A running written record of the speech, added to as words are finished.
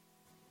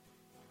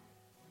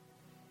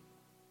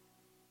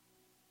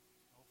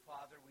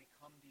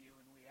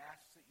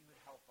ask that you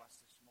would help us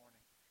this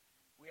morning.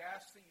 We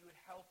ask that you would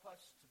help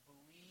us to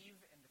believe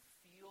and to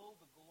feel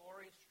the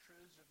glorious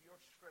truths of your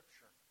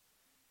Scripture.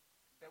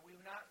 That we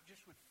not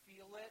just would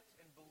feel it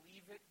and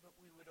believe it, but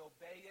we would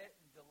obey it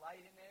and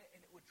delight in it,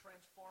 and it would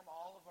transform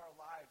all of our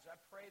lives. I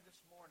pray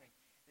this morning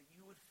that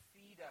you would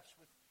feed us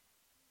with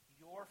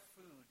your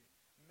food,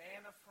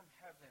 manna from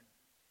heaven,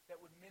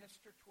 that would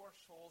minister to our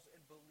souls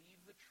and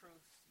believe the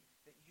truths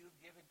that you have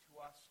given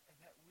to us, and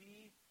that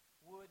we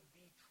would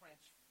be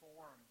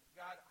transformed.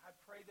 God, I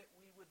pray that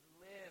we would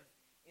live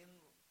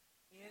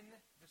in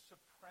the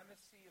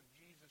supremacy of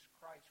Jesus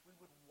Christ. We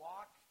would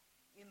walk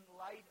in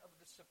light of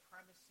the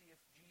supremacy of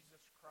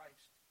Jesus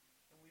Christ,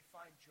 and we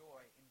find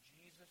joy. In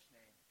Jesus'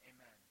 name,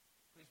 amen.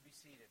 Please be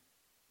seated.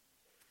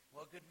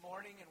 Well, good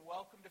morning and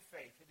welcome to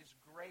Faith. It is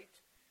great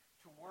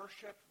to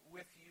worship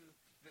with you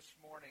this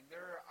morning.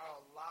 There are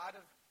a lot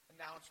of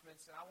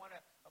announcements, and I want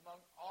to,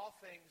 among all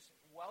things,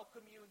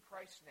 welcome you in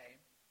Christ's name,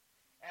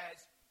 as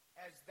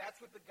that's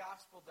what the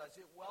gospel does.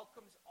 It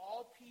welcomes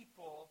all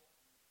people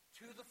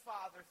to the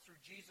Father through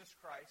Jesus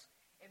Christ.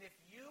 And if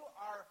you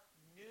are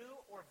new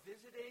or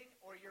visiting,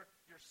 or you're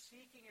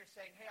seeking, you're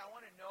saying, hey, I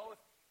want to know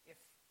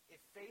if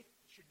Faith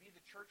should be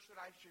the church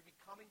that I should be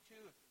coming to,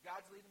 if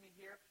God's leading me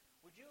here,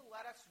 would you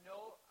let us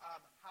know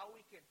how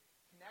we can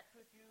connect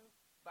with you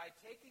by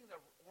taking the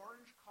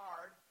orange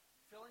card,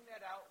 filling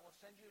that out. We'll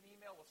send you an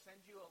email. We'll send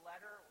you a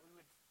letter.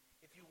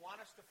 If you want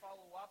us to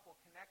follow up,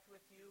 we'll connect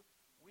with you.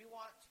 We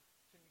want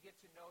to get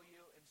to know you,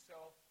 and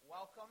so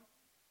welcome.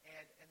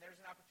 And there's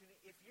an opportunity.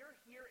 If you're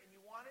here and you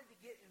wanted to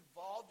get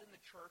involved in the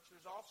church,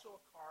 there's also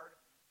a card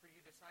for you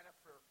to sign up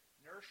for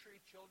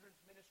nursery, children's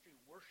ministry,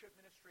 worship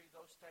ministry,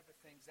 those type of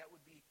things. That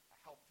would be a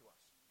help to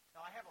us.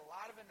 Now, I have a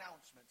lot of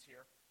announcements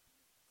here.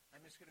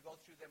 I'm just going to go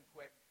through them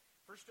quick.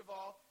 First of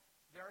all,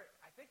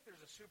 I think there's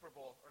a Super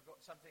Bowl or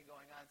something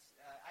going on.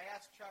 I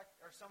asked Chuck,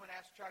 or someone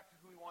asked Chuck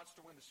who he wants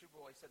to win the Super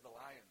Bowl. He said the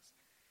Lions.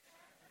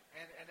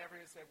 And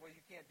everyone said, well,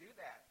 you can't do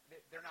that.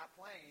 They're not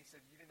playing. He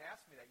said, you didn't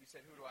ask me that. You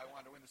said, who do I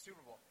want to win the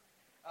Super Bowl?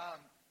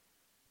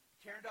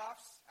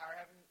 Kierendorfs are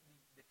having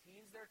the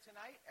teens there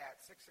tonight at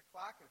 6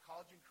 o'clock. The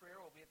college and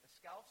career will be at the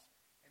Scouts.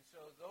 And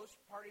so those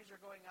parties are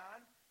going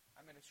on.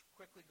 I'm going to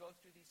quickly go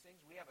through these things.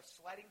 We have a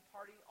sledding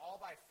party all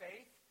by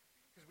faith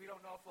because we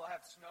don't know if we'll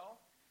have snow.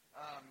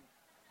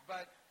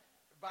 But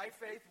by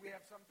faith, we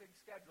have something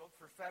scheduled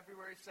for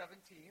February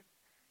 17th.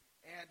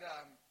 And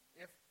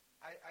if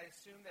I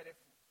assume that if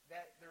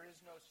there is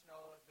no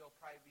snow, there'll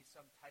probably be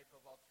some type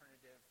of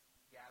alternative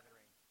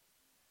gathering.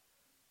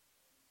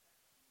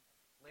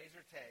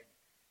 Laser tag.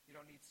 You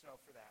don't need snow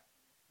for that.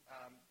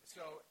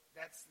 So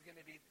that's going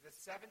to be the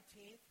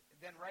 17th.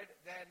 Then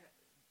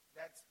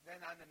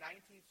on the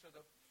 19th. So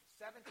the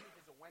 17th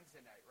is a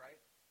Wednesday night,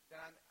 right?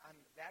 Then on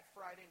that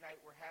Friday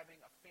night, we're having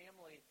a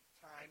family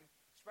time,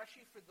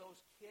 especially for those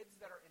kids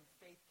that are in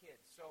Faith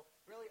Kids. So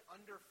really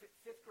under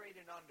 5th grade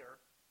and under,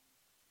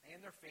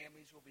 and their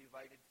families will be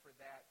invited for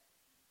that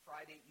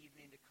Friday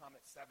evening to come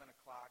at 7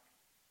 o'clock.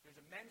 There's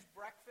a men's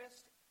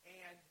breakfast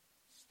and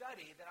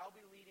study that I'll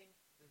be leading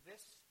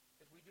this,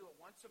 as we do it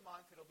once a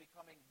month. It'll be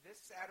coming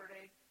this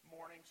Saturday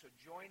morning, so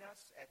join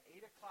us at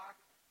 8 o'clock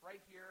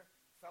right here,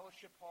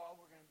 Fellowship Hall.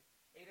 We're going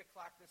to 8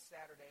 o'clock this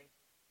Saturday.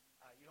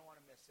 You don't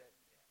want to miss it.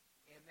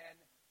 And then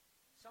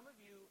some of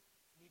you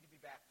need to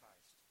be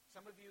baptized.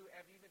 Some of you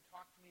have even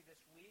talked to me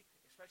this week,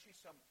 especially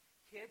some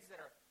kids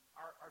that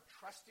are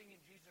trusting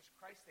in Jesus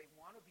Christ. They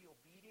want to be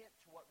obedient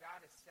to what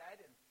God has said,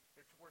 and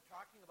we're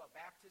talking about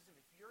baptism.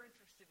 If you're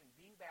interested in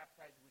being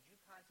baptized, would you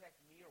contact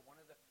me or one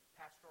of the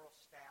pastoral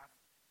staff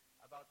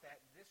about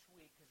that this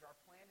week? Because our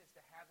plan is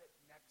to have it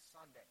next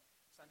Sunday,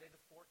 Sunday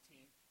the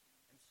 14th.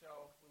 And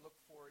so we look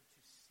forward to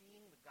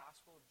seeing the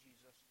gospel of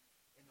Jesus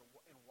in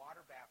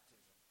water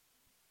baptism.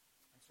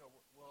 And so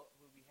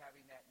we'll be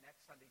having that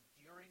next Sunday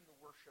during the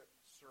worship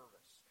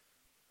service.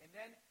 And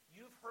then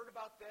you've heard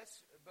about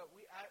this, but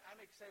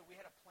I'm excited. We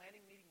had a planning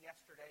meeting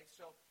yesterday.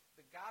 So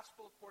the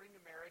gospel according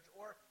to marriage,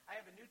 or I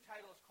have a new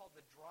title. It's called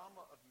The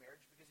Drama of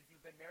Marriage, because if you've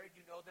been married,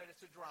 you know that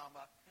it's a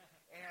drama.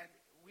 And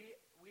we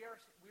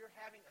are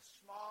having a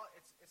small,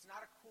 it's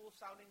not a cool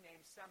sounding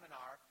name,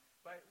 seminar,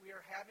 but we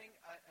are having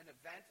an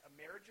event, a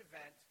marriage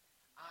event,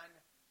 on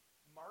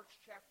March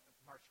chapter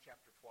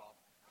 12.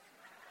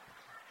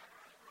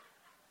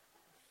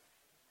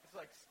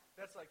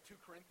 That's like 2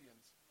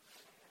 Corinthians.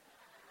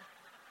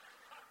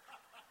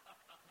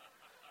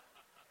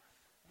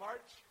 On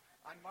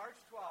March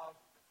 12,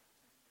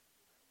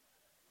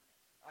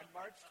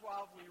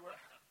 we were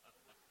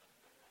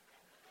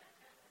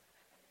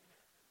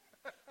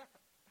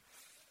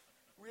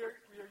we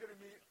are going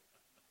to meet.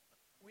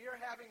 We are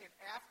having an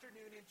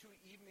afternoon into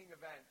evening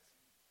event.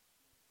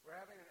 We're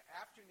having an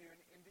afternoon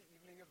into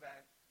evening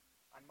event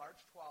on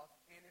March 12th,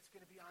 and it's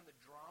going to be on the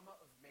drama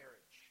of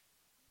marriage.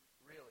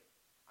 Really,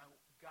 on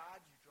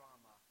God's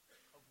drama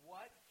of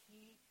what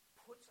He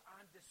puts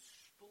on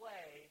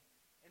display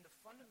and the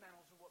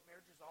fundamentals of what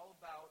marriage is all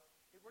about.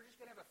 We're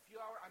just going to have a few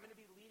hours. I'm going to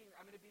be leading.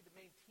 I'm going to be the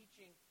main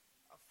teaching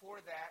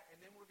for that,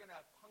 and then we're going to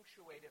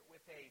punctuate it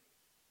with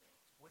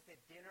a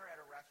dinner at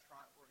a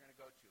restaurant we're going to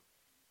go to.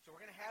 So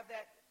we're going to have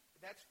that.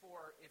 That's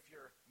for if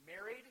you're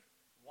married,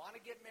 want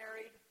to get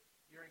married,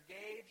 you're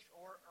engaged,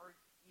 or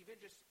even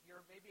just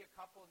you're maybe a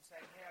couple and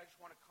saying, hey, I just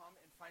want to come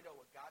and find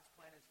out what God's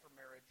plan is for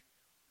marriage.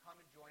 Come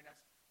and join us.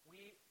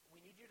 We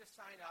need you to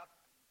sign up.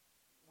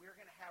 We're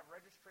going to have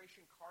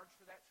registration cards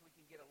for that so we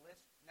can get a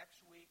list next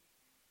week.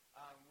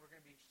 We're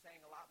going to be saying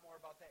a lot more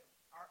about that.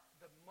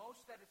 The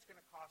most that it's going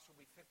to cost will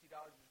be $50.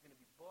 There's going to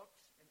be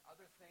books and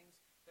other things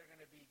that are going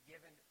to be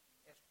given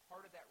as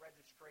part of that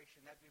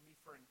registration. That's going to be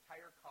for an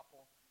entire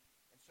couple.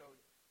 And so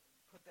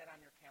put that on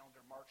your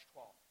calendar, March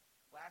 12th.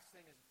 Last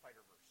thing is the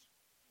fighter verse.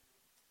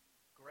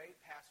 Great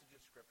passage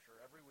of Scripture.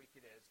 Every week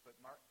it is. But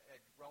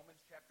Romans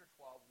chapter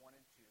 12, 1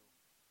 and 2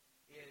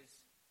 is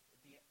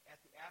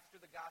after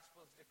the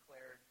gospel is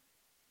declared,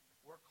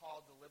 we're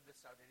called to live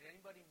this out. Did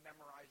anybody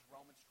memorize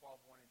Romans 12,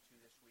 1 and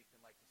 2 this week and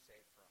like to say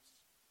it for us?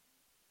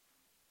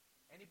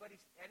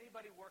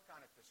 Anybody work on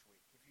it this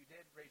week? If you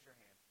did, raise your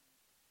hand.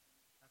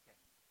 Okay.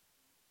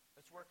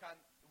 Let's work on,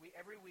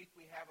 every week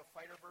we have a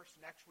fighter verse.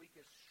 Next week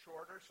is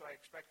shorter, so I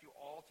expect you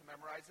all to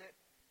memorize it.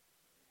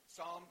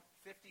 Psalm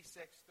 56,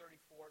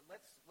 34.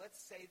 Let's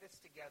say this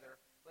together.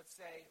 Let's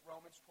say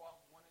Romans 12,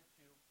 1 and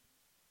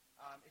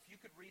 2. If you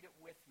could read it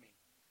with me.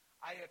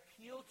 I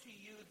appeal to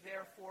you,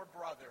 therefore,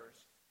 brothers,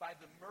 by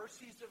the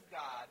mercies of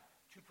God,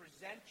 to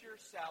present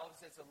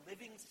yourselves as a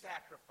living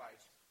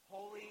sacrifice,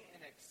 holy and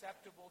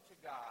acceptable to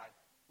God,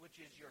 which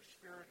is your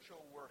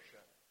spiritual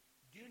worship.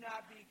 Do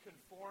not be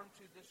conformed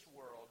to this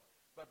world,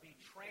 but be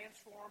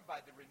transformed by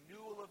the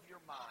renewal of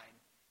your mind,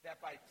 that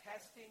by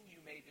testing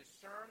you may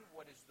discern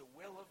what is the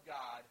will of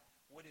God,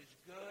 what is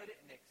good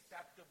and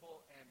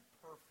acceptable and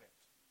perfect.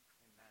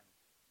 Amen.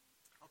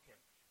 Okay,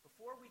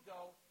 before we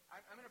go,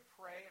 I'm going to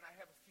pray, and I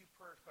have a few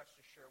prayer requests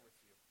to share with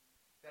you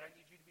that I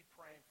need you to be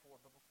praying for.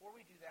 But before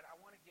we do that, I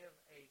want to give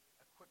a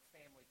quick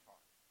family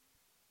talk.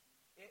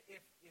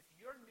 If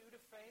you're new to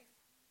faith,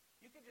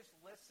 you can just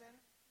listen.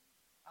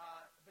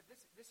 But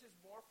this is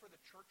more for the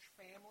church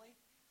family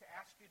to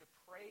ask you to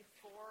pray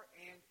for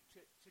and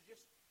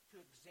to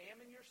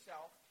examine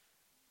yourself.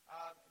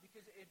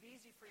 Because it'd be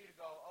easy for you to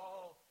go,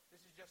 oh,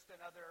 this is just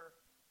another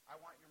I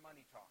want your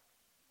money talk.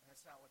 And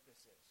that's not what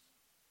this is.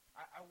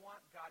 I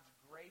want God's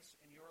grace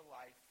in your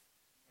life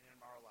and in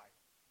our life.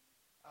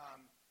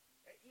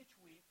 Each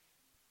week,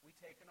 we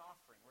take an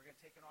offering. We're going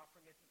to take an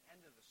offering at the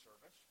end of the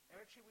service.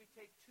 And actually, we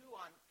take two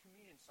on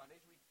Communion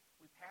Sundays.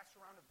 We pass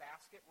around a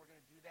basket. We're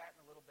going to do that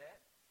in a little bit.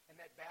 And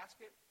that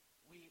basket,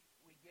 we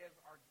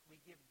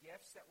give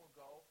gifts that will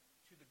go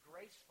to the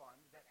Grace Fund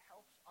that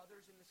helps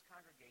others in this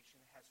congregation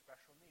that has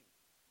special need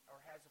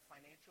or has a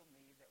financial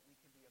need that we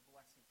can be a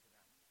blessing to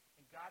them.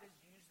 And God has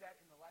used that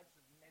in the lives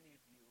of many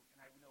of you, and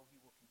I know He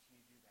will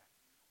continue to do that.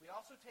 We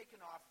also take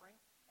an offering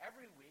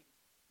every week,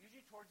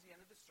 usually towards the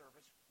end of the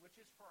service, which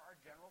is for our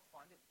general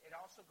fund. It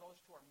also goes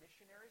to our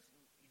missionaries,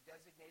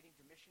 designating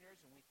to missionaries,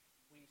 and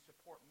we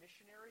support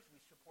missionaries, we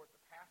support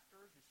the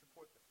pastors, we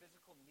support the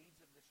physical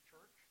needs of this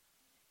church.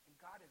 And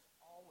God has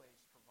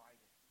always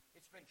provided.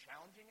 It's been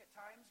challenging at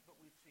times, but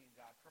we've seen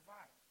God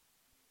provide.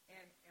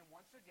 And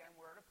once again,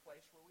 we're at a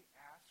place where we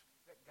ask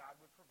that God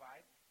would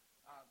provide.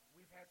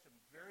 We've had some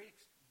very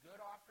good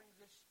offerings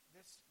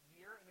this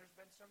year, and there's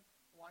been some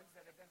ones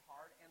that have been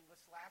hard. And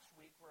this last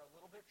week, we're a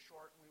little bit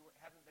short, and we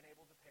haven't been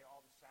able to pay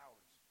all the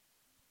salaries.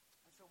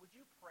 And so would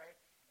you pray?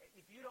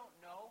 If you don't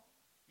know,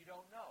 you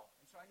don't know.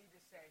 And so I need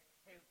to say,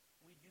 hey,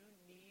 we do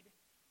need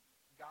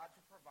God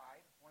to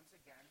provide once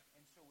again.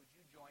 And so would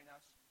you join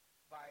us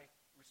by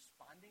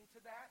responding to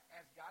that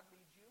as God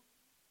leads you?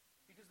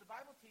 Because the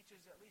Bible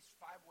teaches at least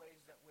 5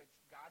 ways that which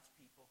God's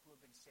people who have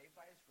been saved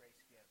by His grace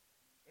give.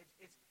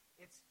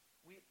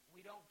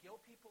 We don't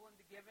guilt people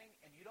into giving,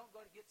 and you don't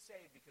go to get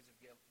saved because of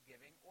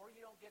giving, or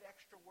you don't get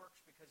extra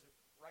works because of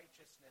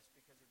righteousness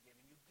because of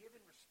giving. You give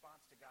in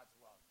response to God's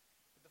love.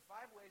 But the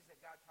 5 ways that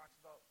God talks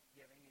about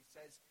giving, He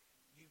says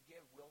you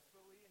give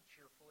willfully and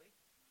cheerfully,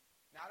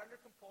 not under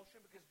compulsion,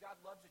 because God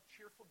loves a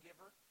cheerful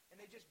giver, and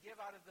they just give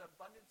out of the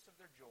abundance of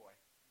their joy.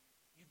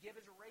 You give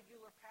as a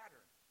regular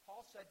pattern.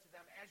 Paul said to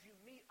them, as you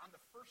meet on the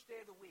first day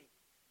of the week,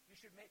 you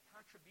should make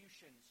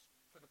contributions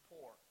for the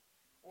poor.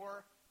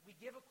 Or we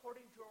give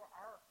according to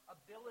our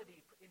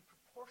ability, in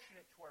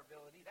proportionate to our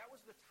ability. That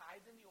was the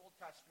tithe in the Old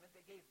Testament.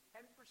 They gave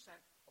 10%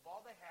 of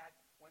all they had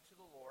went to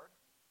the Lord.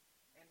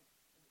 And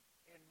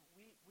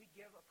we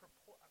give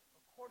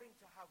according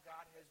to how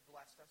God has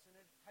blessed us in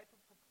a type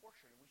of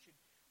proportion.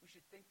 We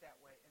should think that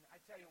way. And I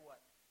tell you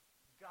what,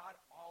 God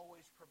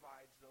always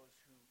provides those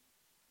who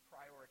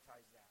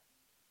prioritize that.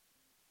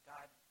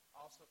 God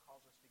also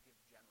calls us to give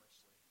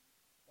generously.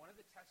 One of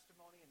the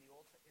testimony in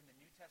the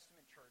New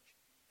Testament church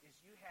is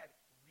you had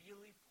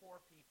really poor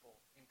people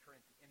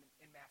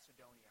in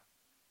Macedonia,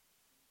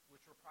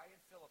 which were probably in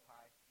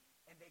Philippi,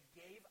 and they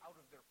gave out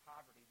of their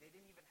poverty.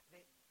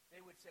 They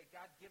would say,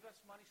 God, give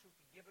us money so we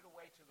can give it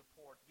away to the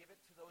poor, give it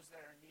to those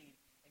that are in need,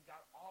 and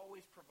God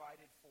always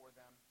provided for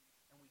them,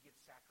 and we give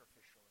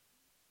sacrificially.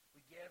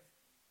 We give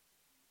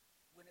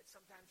when it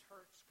sometimes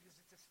hurts because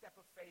it's a step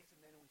of faith,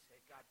 and then we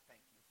say, God,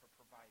 thank you for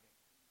providing.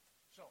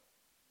 So,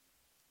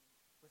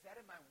 with that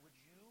in mind, would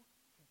you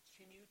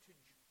continue to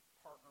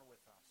partner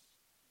with us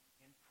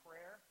in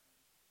prayer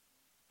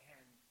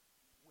and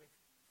with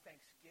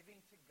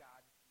thanksgiving to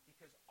God,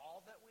 because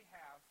all that we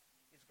have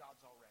is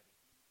God's already.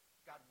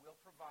 God will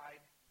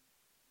provide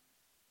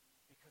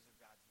because of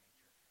God's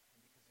nature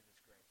and because of His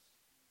grace.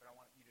 But I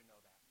want you to know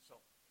that.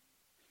 So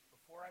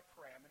before I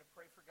pray, I'm going to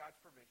pray for God's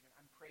provision.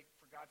 I'm praying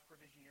for God's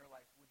provision in your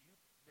life.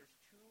 There's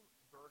two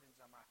burdens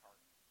on my heart.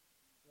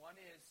 One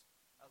is,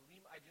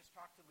 I just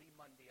talked to Lee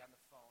Monday on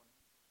the phone,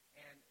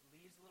 and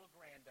Lee's little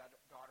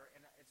granddaughter,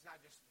 and it's not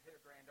just her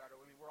granddaughter.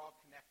 I mean, we're all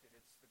connected.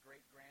 It's the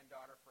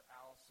great-granddaughter for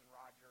Alice and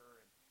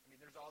Roger, and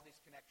there's all these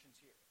connections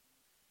here.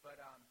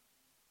 But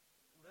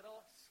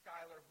little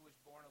Skylar, who was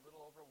born a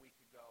little over a week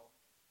ago,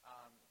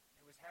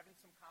 was having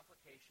some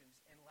complications,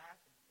 and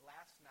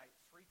last night,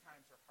 3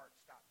 times her heart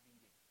stopped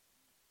beating.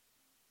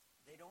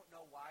 They don't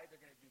know why.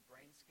 They're going to do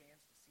brain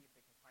scans to see if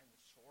they can find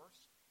the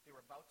source. They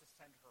were about to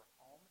send her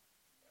home,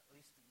 at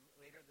least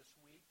later this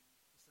week.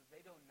 So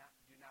they do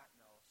not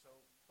know. So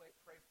pray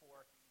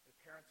for, the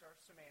parents are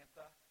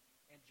Samantha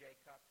and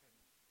Jacob,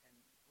 and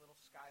little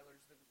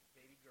Skylar's the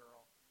baby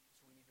girl.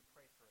 So we need to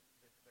pray for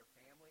their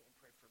family and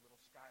pray for little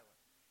Skylar.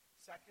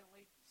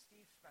 Secondly,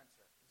 Steve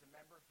Spencer is a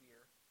member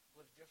here,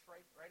 lives just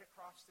right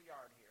across the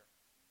yard here.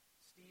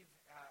 Steve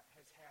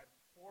has had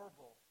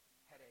horrible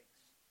headaches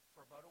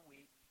for about a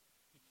week.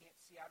 He can't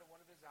see out of one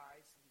of his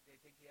eyes. They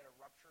think he had a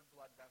ruptured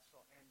blood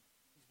vessel, and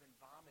he's been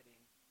vomiting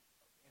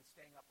and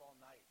staying up all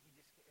night.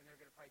 And they're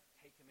going to probably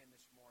take him in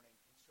this morning.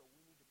 And so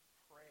we need to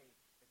pray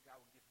that God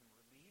will give him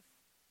relief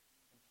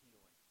and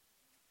healing.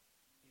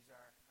 He's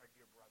our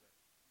dear brother.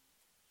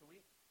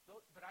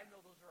 But I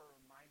know those are a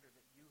reminder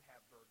that you have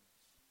burdens.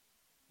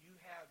 You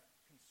have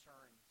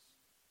concerns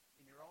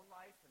in your own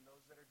life and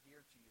those that are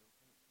dear to you.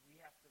 And we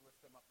have to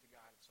lift them up to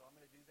God. So I'm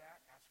going to do that,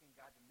 asking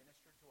God to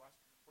minister to us.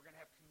 We're going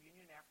to have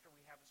communion after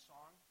we have a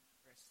song.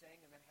 We're going to sing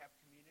and then have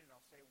communion, and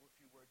I'll say a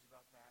few words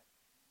about that.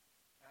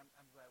 And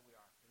I'm glad we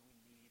are, and we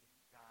need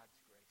God's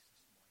grace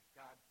this morning.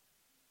 God,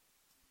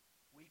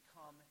 we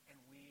come and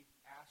we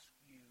ask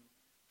you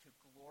to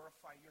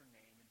glorify your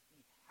name and be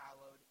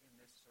hallowed in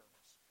this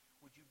service.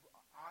 Would you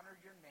honor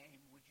your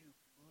name? Would you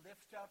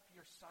lift up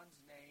your Son's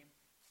name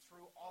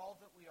through all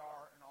that we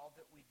are and all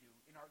that we do,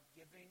 in our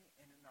giving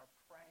and in our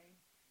praying,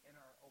 in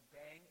our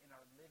obeying, in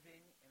our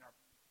living,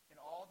 in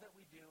all that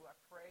we do? I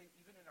pray,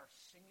 even in our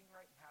singing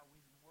right now, we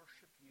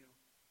worship you,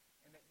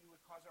 and that you would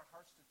cause our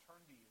hearts to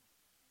turn to you.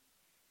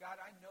 God,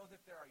 I know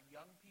that there are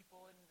young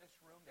people in this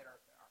room that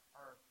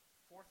are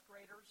 4th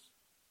graders.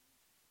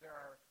 There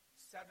are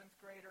 7th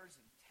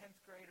graders and 10th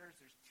graders.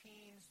 There's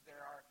teens.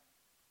 There are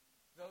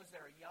those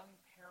that are young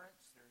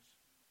parents. There's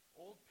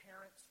old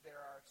parents. There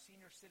are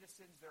senior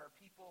citizens. There are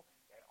people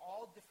at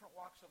all different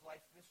walks of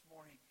life this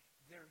morning.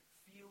 They're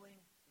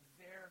feeling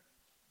their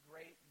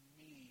great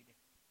need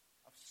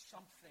of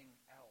something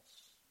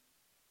else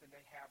than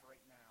they have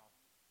right now.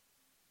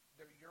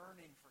 They're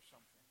yearning for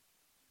something.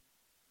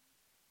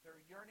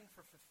 They're yearning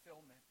for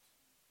fulfillment.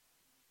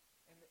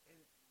 And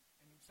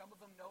some of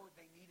them know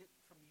they need it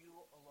from you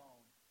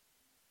alone.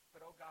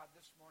 But, oh God,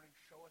 this morning,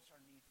 show us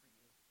our need for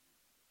you.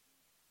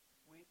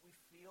 We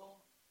feel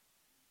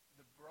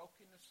the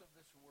brokenness of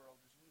this world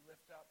as we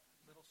lift up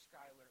little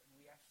Skylar, and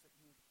we ask that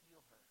you would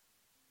heal her.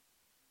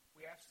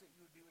 We ask that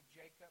you would be with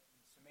Jacob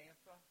and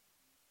Samantha,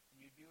 and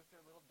you'd be with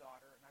their little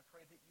daughter, and I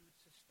pray that you would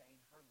sustain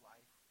her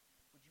life.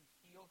 Would you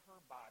heal her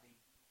body?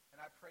 And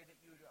I pray that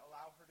you would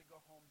allow her to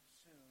go home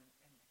soon,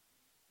 and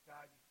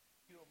God,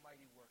 do a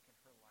mighty work in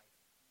her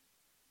life.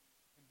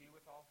 And be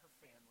with all her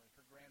family,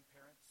 her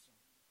grandparents, and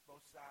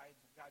both sides.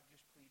 And God,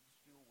 just please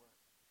do a work.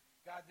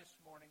 God, this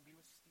morning, be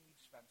with Steve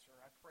Spencer.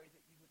 I pray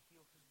that you would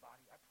heal his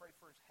body. I pray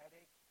for his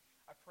headache.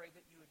 I pray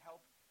that you would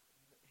help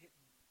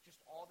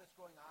just all that's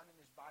going on in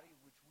his body,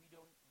 which he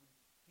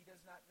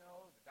does not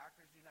know, the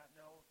doctors do not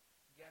know.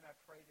 Again, I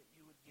pray that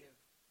you would give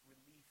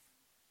relief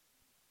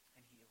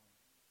and healing.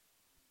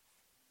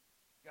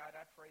 God,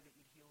 I pray that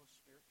you'd heal us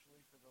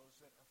spiritually for those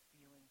that are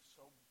feeling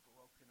so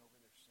broken over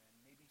their sin,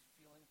 maybe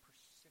feeling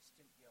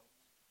persistent guilt.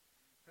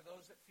 For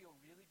those that feel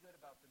really good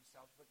about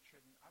themselves but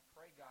shouldn't, I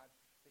pray, God,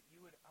 that you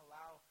would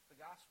allow the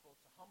gospel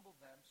to humble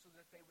them so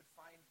that they would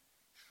find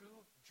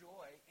true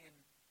joy in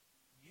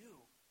you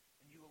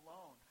and you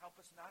alone.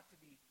 Help us not to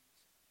be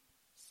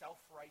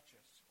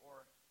self-righteous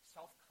or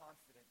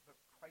self-confident, but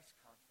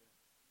Christ-confident.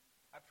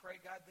 I pray,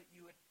 God, that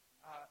you would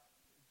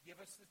give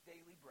us this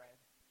daily bread,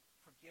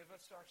 forgive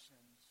us our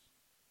sins,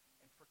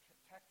 and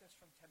protect us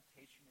from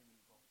temptation and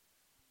evil.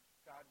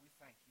 God, we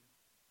thank you.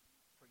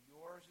 For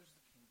yours is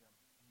the kingdom,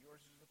 and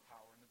yours is the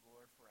power and the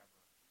glory forever.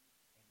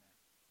 Amen.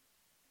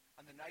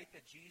 On the night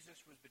that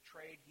Jesus was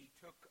betrayed, he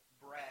took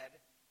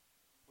bread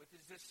with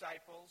his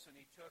disciples, and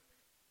he took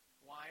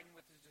wine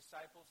with his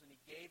disciples, and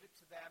he gave it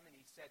to them, and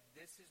he said,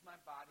 "This is my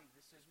body,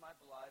 this is my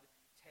blood.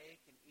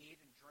 Take and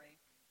eat and drink."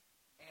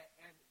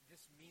 And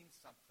this means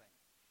something.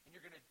 And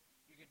you're going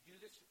to do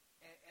this.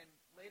 And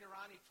later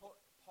on,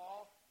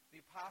 Paul,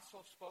 the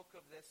apostle, spoke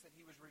of this, that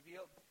he was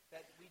revealed,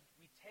 that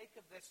we take partake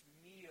of this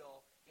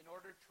meal in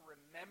order to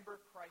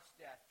remember Christ's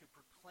death, to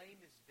proclaim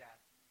his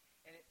death.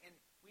 And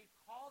we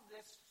call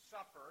this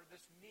supper,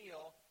 this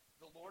meal,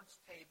 the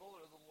Lord's table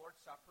or the Lord's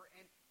Supper,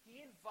 and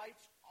he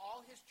invites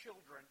all his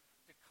children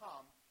to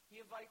come. He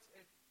invites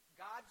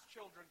God's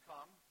children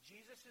come,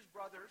 Jesus'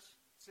 brothers,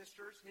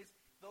 sisters,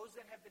 those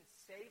that have been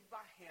saved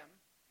by him,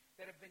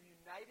 that have been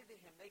united to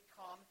him, they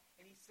come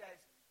and he says,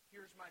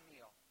 here's my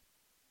meal.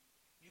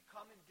 You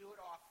come and do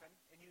it often,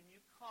 and when you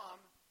come,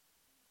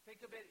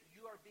 think of it,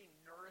 you are being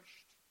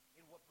nourished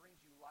in what brings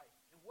you life.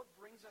 And what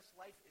brings us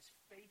life is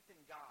faith in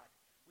God.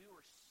 We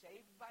were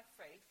saved by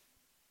faith.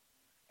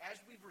 As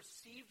we've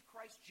received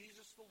Christ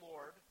Jesus the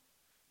Lord,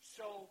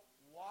 so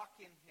walk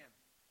in him.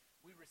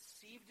 We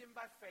received him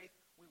by faith.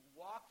 We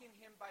walk in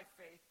him by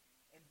faith.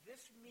 And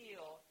this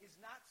meal is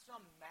not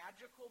some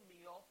magical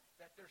meal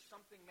that there's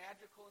something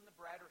magical in the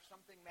bread or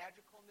something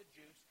magical in the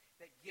juice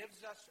that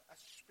gives us a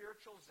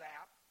spiritual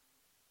zap.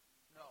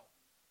 No.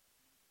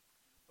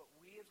 But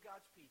we as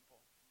God's people,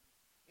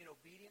 in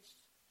obedience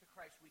to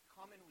Christ, we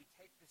come and we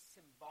take this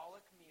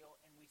symbolic meal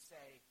and we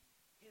say,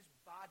 his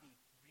body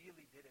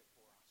really did it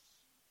for us.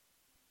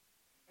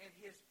 And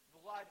his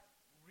blood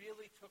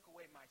really took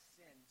away my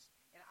sins.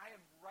 And I am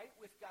right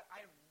with God.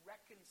 I am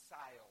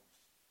reconciled.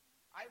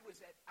 I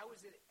was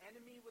an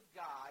enemy with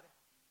God.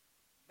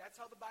 That's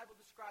how the Bible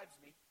describes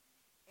me.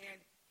 And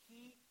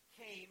he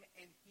came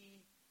and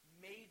he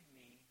made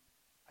me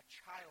a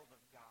child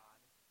of God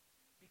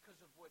because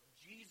of what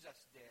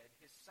Jesus did,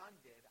 his son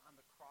did, on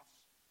the cross,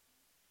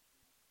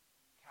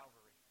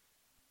 Calvary.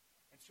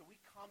 And so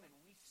we come and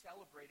we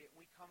celebrate it.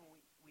 We come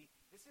and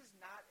this is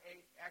not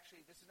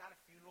a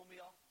funeral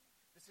meal.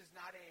 This is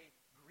not a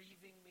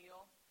grieving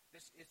meal.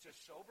 It's a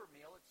sober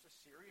meal. It's a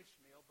serious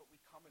meal. But we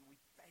come and we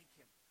thank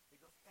him.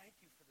 We go, thank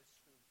you for this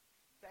food.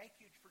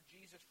 Thank you for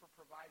Jesus for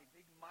providing.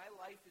 My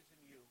life is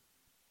in you.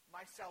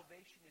 My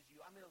salvation is you.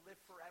 I'm going to live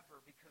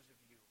forever because of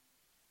you.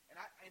 And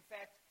in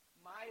fact,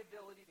 my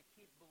ability to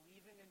keep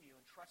believing in you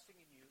and trusting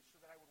in you so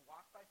that I would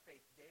walk by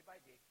faith day by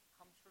day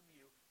comes from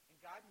you. And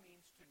God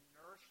means to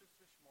nourish us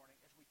this morning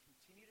as we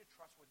continue to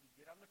trust what he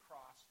did on the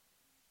cross,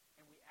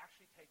 and we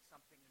actually take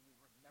something and we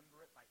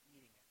remember it by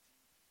eating it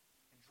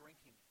and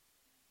drinking it.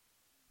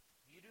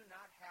 You do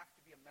not have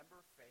to be a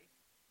member of faith.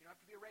 You don't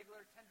have to be a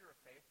regular attender of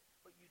faith,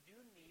 but you do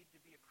need to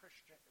be a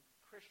Christian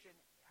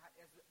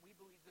as we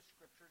believe the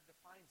Scripture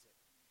defines it.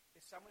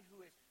 Is someone who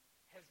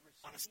has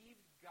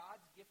received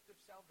God's gift of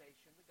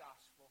salvation, the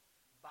gospel,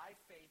 by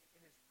faith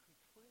and is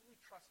completely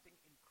trusting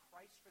in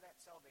Christ for that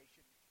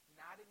salvation,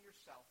 not in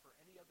yourself or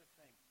any other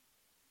thing.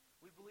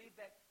 We believe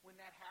that when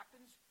that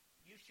happens,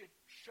 you should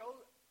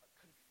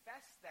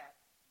confess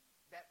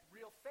that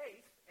real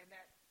faith and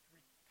that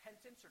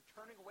repentance or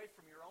turning away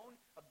from your own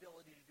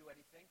ability to do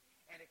anything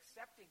and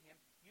accepting him.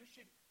 You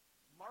should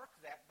mark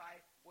that by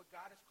what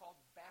God has called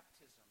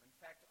baptism. In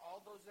fact, all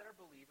those that are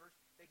believers,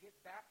 they get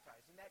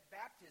baptized. And that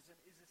baptism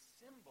is a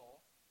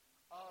symbol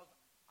of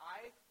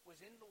I was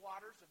in the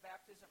waters of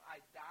baptism.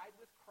 I died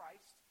with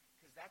Christ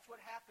because that's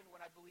what happened when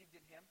I believed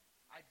in him.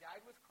 I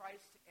died with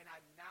Christ, and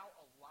I'm now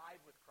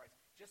alive with Christ.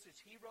 Just as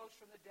he rose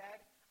from the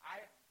dead, I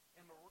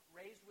am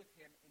raised with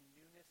him in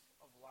newness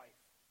of life.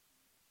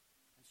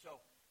 And so,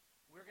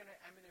 I'm going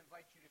to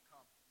invite you to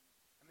come.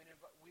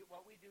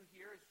 What we do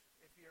here is,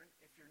 if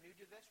you're new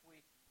to this,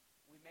 we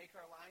make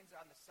our lines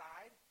on the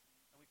side,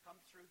 and we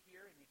come through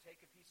here, and you take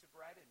a piece of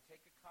bread and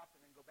take a cup, and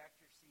then go back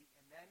to your seat.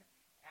 And then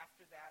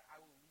after that, I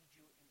will lead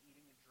you in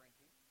eating and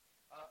drinking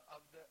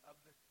of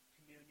the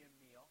communion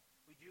meal.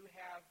 We do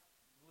have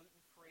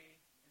gluten-free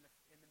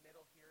in the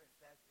middle here, if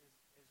that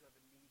is of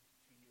a need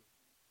to you.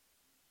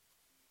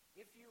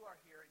 If you are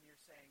here and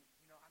you're saying,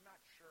 I'm not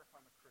sure if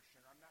I'm a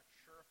Christian, or I'm not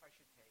sure if I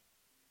should take,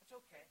 it's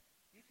okay.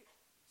 You can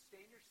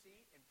stay in your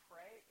seat and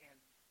pray, and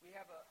we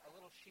have a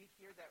little sheet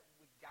here that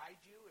would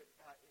guide you.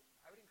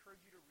 I would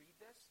encourage you to read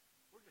this.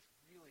 We're just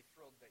really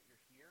thrilled that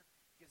you're here,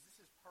 because this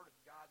is part of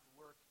God's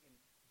work in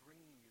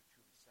bringing you to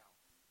himself.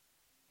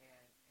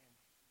 And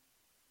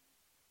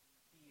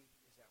he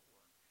is at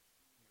work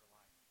in your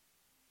life.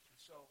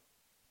 So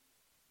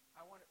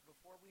I want to,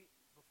 before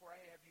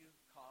I have you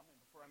come, and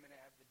before I'm going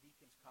to have the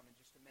deacons come in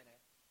just a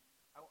minute,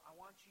 I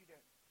want you to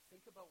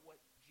think about what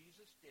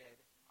Jesus did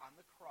on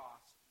the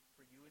cross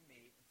for you and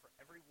me and for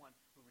everyone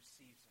who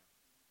receives him.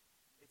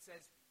 It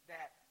says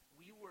that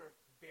we were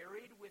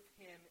buried with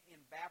him in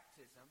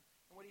baptism.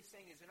 And what he's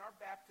saying is in our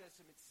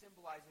baptism, it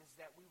symbolizes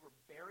that we were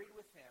buried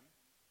with him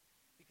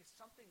because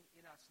something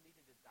in us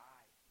needed to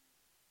die.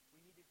 We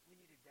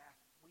needed death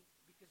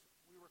because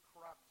we were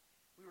corrupt.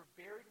 We were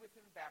buried with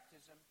him in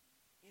baptism,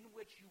 in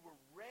which you were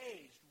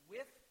raised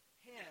with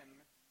him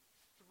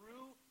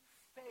through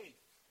faith.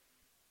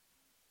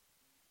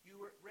 You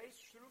were raised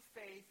through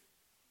faith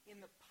in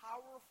the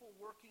powerful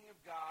working of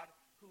God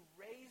who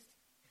raised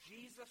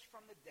Jesus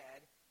from the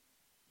dead.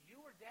 You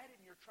were dead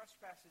in your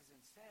trespasses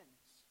and sins.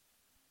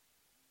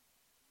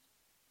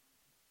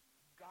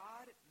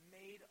 God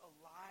made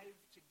alive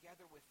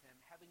together with him,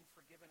 having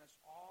forgiven us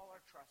all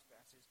our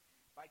trespasses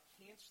by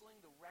canceling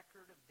the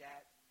record of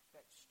debt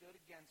that stood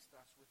against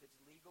us with its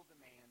legal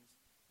demands,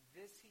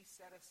 this he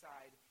set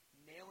aside,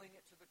 nailing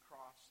it to the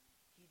cross.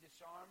 He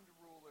disarmed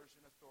rulers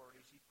and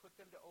authorities. He put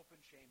them to open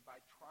shame by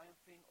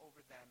triumphing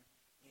over them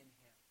in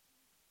him.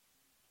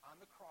 On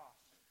the cross,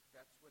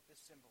 that's what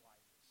this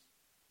symbolizes.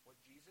 What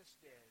Jesus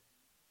did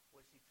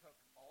was he took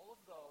all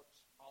of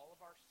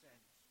our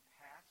sins,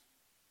 past,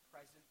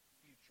 present,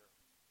 future.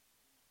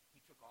 He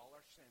took all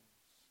our sins.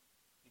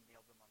 He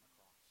nailed them on the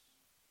cross.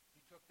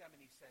 He took them and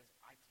he says,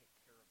 I take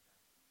care of them.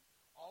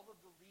 All of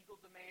the legal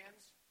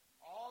demands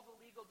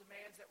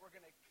that were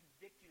going to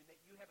convict you,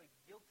 that you have a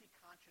guilty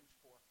conscience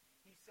for,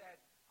 he said,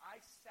 I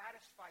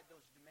satisfied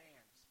those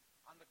demands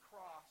on the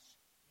cross.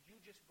 You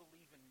just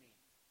believe in me.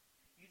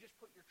 You just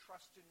put your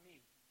trust in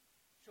me.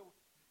 So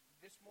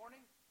this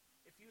morning,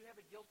 if you have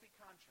a guilty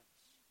conscience,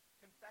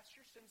 confess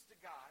your sins to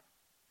God,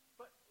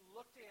 but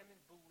look to him and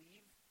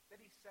believe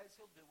that he says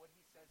he'll do what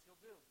he says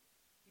he'll do.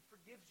 He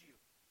forgives you.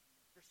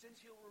 Your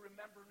sins he will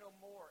remember no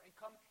more. And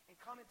come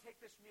and take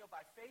this meal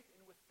by faith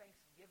and with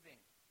thanksgiving.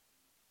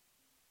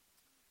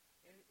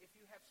 And if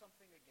you have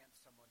something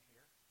against someone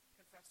here,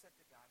 confess that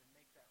to God and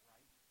make that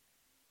right.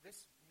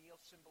 This meal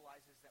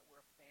symbolizes that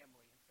we're a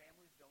family, and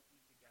families don't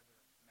eat together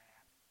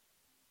mad.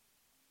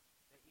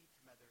 They eat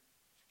together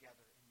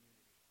in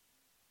unity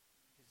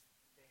because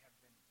they have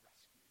been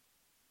rescued.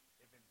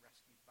 They've been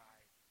rescued by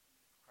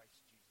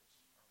Christ Jesus,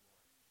 our Lord.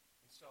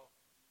 And so,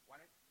 why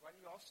don't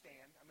you all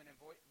stand? I'm going to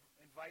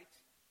invite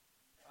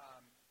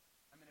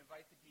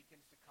the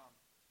deacons to come.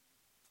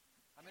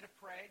 I'm going to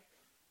pray,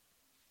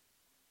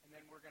 and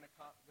then we're going to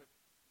come. The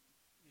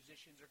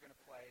musicians are going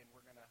to play, and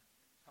we're going to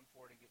come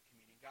forward and get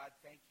communion. God,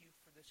 thank you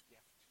for this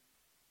gift.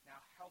 Now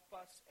help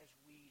us as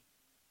we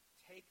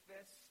take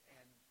this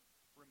and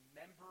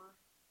remember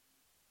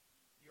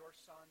your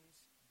Son's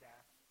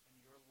death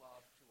and your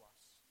love to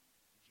us.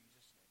 In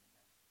Jesus' name,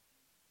 amen.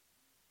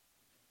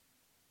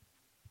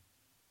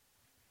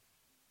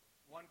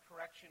 One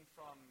correction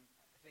from,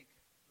 I think,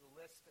 the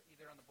list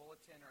either on the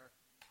bulletin or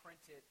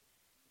printed.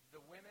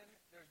 The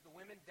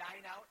women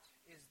dine out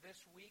is this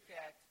week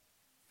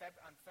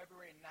on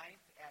February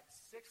 9th at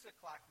 6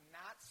 o'clock,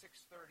 not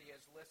 6:30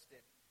 as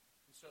listed.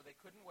 And so they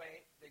couldn't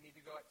wait. They need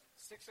to go at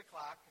 6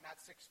 o'clock, not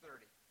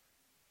 6:30.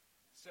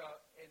 So,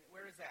 and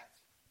where is that?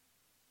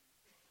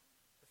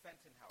 The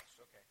Fenton House,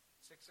 okay.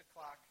 6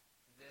 o'clock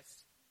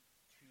this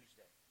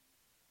Tuesday.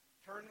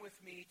 Turn with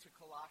me to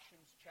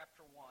Colossians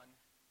chapter 1.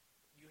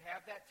 You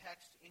have that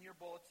text in your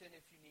bulletin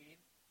if you need,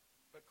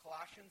 but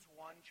Colossians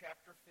 1,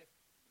 chapter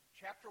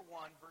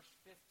 1, verse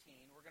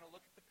 15. We're going to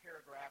look at the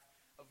paragraph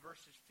of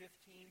verses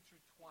 15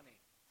 through 20.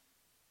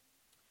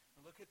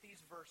 And look at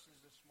these verses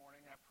this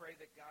morning. I pray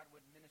that God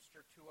would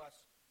minister to us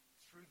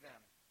through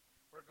them.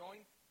 We're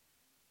going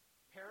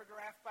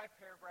paragraph by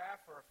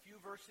paragraph or a few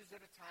verses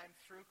at a time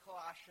through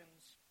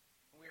Colossians.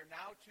 And we are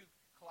now to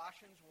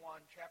Colossians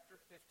 1, chapter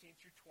 15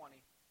 through 20.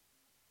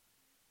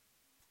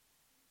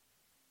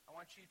 I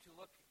want you to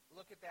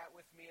look at that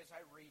with me as I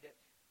read it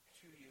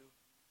to you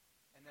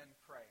and then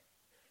pray.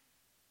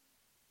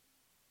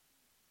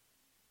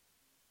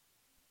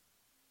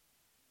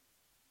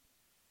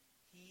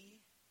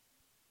 He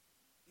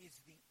is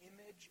the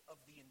image of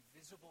the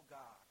invisible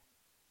God,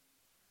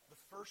 the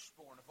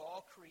firstborn of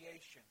all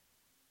creation.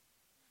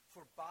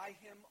 For by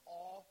him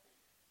all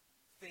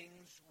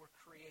things were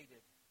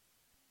created,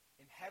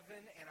 in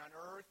heaven and on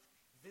earth,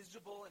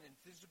 visible and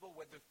invisible,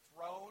 whether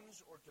thrones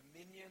or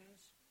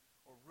dominions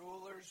or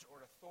rulers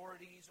or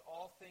authorities,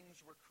 all things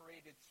were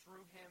created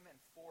through him and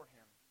for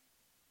him.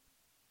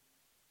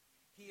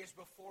 He is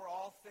before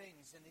all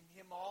things, and in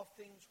him all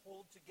things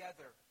hold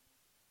together.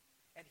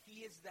 And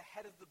he is the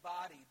head of the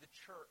body, the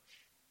church.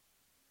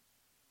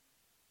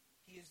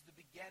 He is the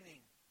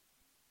beginning,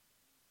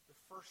 the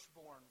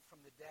firstborn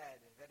from the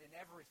dead, that in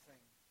everything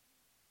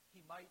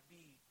he might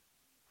be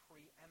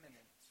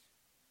preeminent.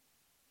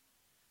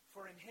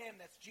 For in him,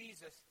 that's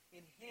Jesus,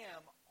 in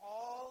him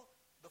all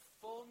the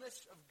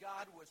fullness of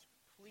God was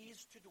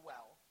pleased to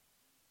dwell.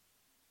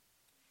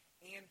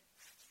 And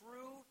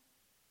through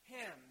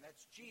him,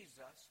 that's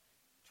Jesus,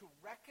 to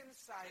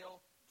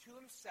reconcile to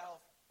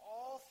himself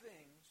all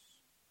things,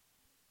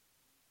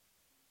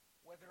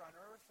 whether on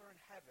earth or in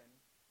heaven,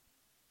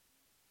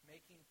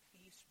 making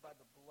peace by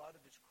the blood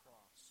of his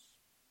cross.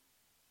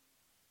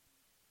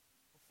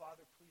 Oh,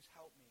 Father, please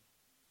help me.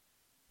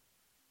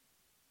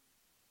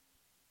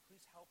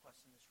 Please help us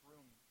in this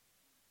room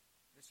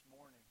this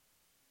morning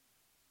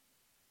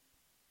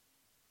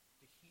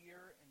to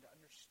hear and to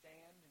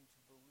understand and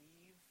to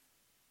believe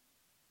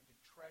and to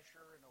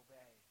treasure and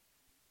obey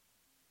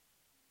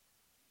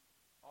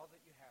all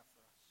that you have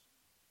for us.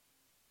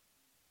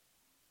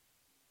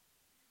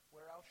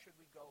 Where else should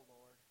we go,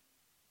 Lord?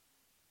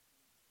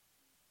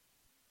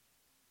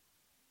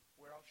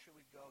 Where else should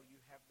we go?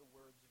 You have the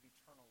words of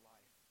eternal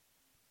life.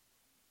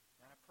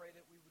 And I pray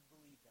that we would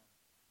believe them.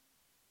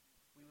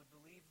 We would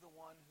believe the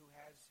one who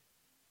has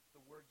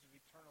the words of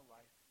eternal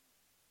life,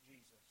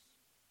 Jesus.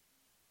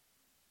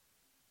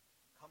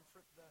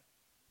 Comfort the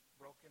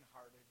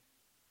brokenhearted,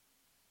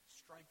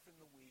 strengthen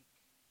the weak,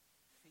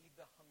 feed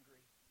the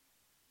hungry,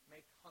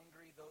 make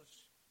hungry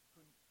those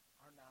who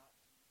are not.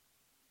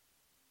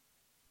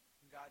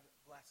 And God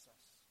bless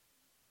us.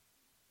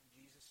 In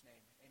Jesus'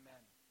 name,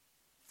 amen.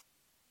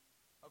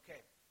 Okay.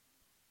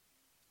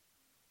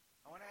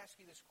 I want to ask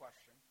you this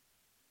question.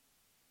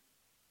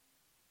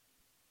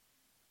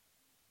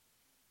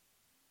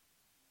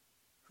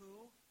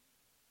 Who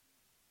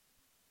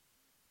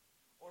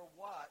or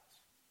what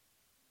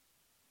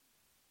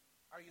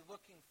are you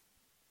looking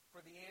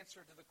for the answer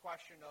to the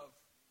question of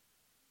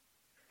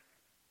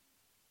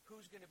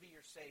who's going to be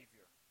your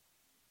Savior?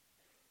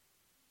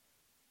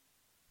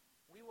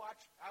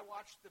 I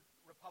watched the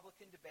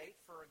Republican debate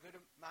for a good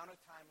amount of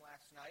time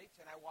last night,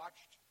 and I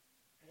watched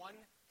one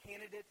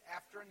candidate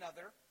after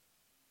another.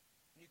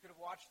 You could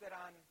have watched that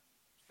on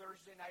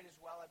Thursday night as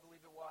well, I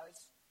believe it was.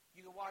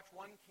 You could watch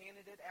one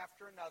candidate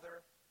after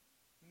another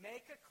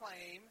make a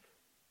claim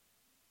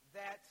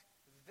that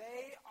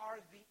they are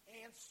the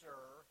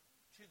answer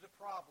to the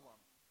problem.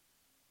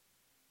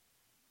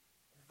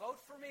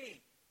 Vote for me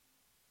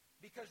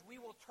because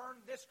we will turn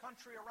this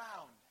country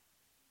around.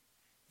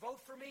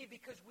 Vote for me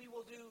because we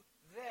will do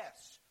this.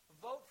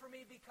 Vote for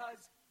me because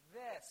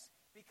this.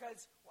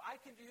 Because I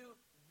can do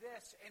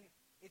this. And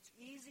it's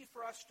easy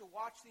for us to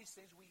watch these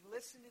things. We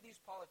listen to these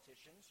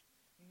politicians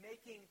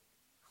making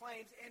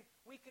claims, and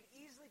we could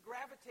easily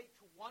gravitate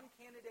to one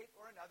candidate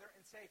or another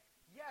and say,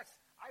 yes,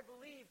 I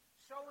believe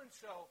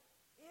so-and-so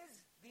is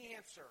the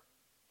answer.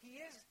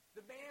 He is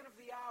the man of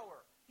the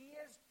hour. He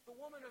is the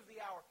woman of the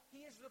hour.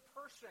 He is the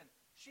person.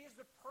 She is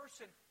the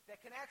person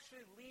that can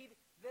actually lead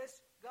this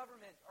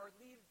government or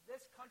lead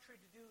this country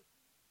to do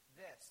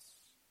this.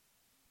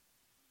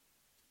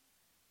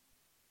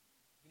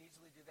 We can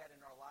easily do that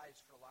in our lives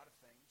for a lot of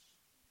things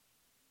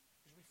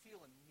because we feel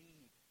a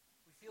need.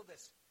 We feel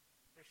this,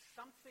 there's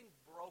something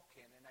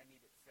broken and I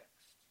need it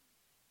fixed.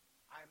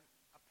 I'm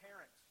a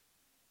parent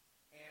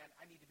and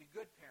I need to be a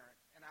good parent,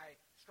 and I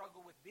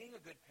struggle with being a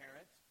good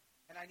parent,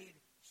 and I need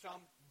some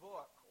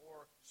book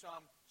or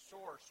some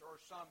source or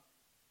some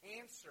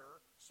answer,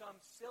 some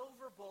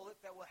silver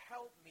bullet that will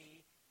help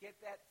me get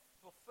that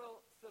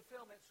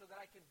fulfillment so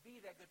that I can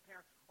be that good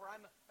parent, or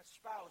I'm a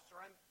spouse,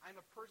 or I'm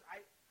a person.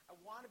 I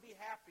want to be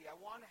happy. I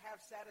want to have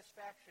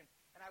satisfaction,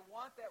 and I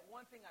want that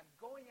one thing. I'm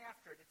going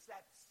after it. It's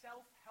that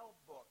self-help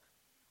book,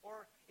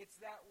 or it's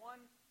that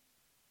one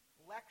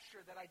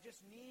lecture that I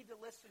just need to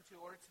listen to,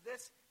 or it's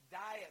this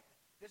diet.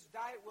 This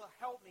diet will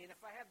help me, and if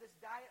I have this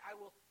diet, I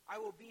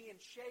will be in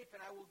shape,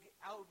 and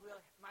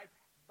my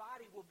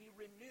body will be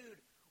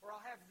renewed, or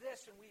I'll have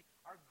this, and we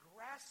are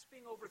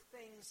grasping over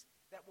things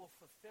that will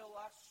fulfill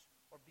us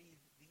or be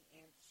the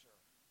answer.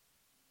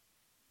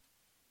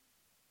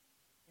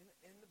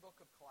 In the book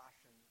of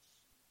Colossians,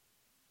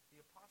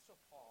 the Apostle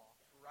Paul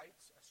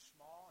writes a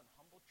small and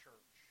humble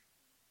church,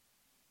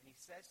 and he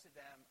says to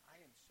them,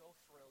 I am so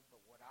thrilled by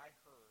what I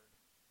heard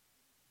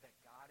that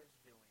God is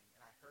doing,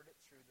 and I heard it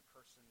through the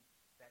person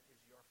that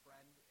is your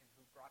friend and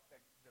who brought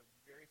the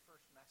very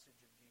first message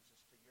of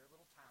Jesus to your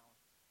little town,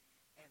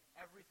 and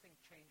everything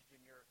changed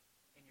in your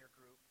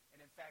group.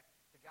 And in fact,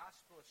 the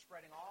gospel is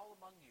spreading all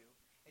among you,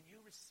 and you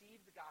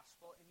received the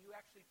gospel, and you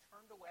actually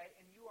turned away,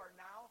 and you are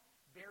now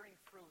bearing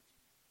fruit.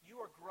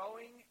 You are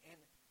growing, and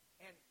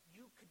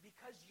you could,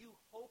 because you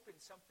hope in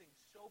something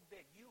so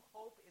big. You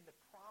hope in the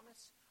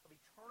promise of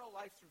eternal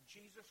life through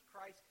Jesus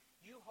Christ.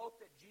 You hope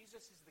that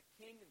Jesus is the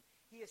King, and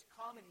He has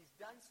come, and He's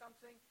done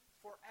something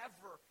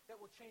forever that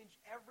will change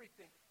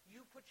everything.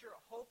 You put your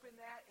hope in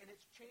that, and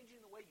it's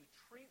changing the way you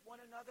treat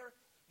one another.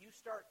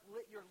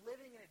 You're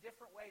living in a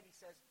different way, and he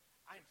says,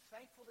 I'm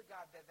thankful to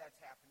God that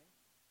that's happening.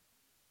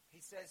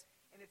 He says,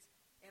 and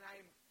I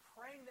am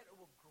praying that it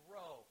will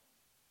grow.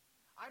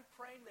 I'm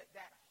praying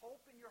that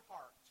hope in your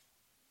heart,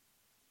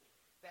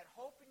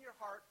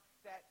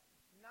 that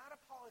not a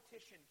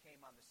politician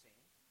came on the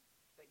scene,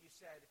 that you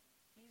said,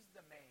 he's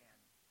the man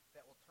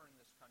that will turn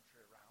this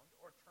country around,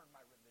 or turn my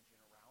religion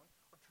around,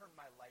 or turn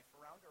my life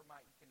around, or my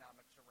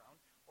economics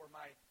around, or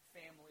my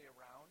family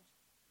around.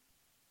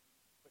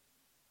 But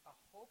a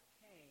hope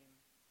came,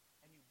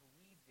 and you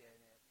believed in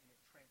it, and it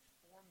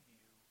transformed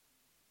you,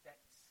 that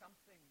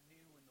something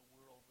new in the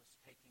world was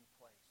taking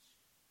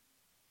place.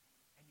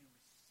 And you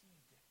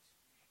received it.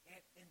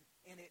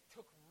 And it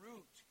took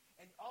root.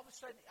 And all of a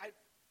sudden,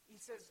 he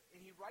says,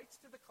 and he writes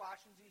to the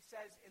Colossians, he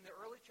says, in the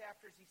early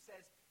chapters, he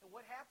says, and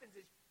what happens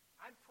is,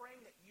 I'm praying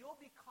that you'll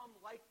become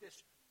like this.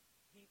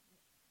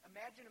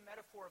 Imagine a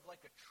metaphor of like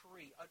a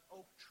tree, an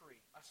oak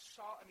tree.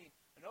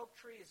 An oak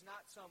tree is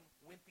not some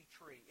wimpy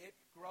tree. It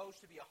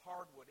grows to be a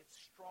hardwood. It's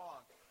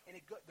strong. And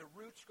the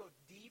roots go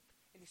deep.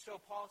 And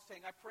so Paul's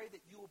saying, I pray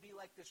that you will be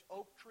like this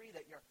oak tree,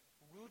 that your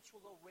roots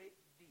will go way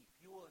deep.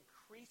 You will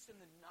increase in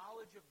the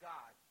knowledge of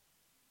God.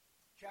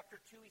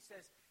 Chapter 2, he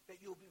says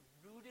that you'll be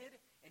rooted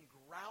and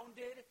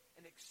grounded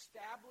and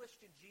established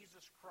in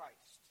Jesus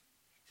Christ.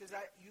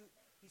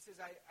 He says,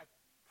 I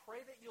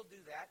pray that you'll do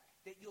that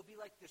you'll be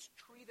like this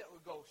tree that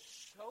will go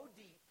so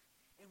deep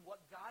in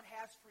what God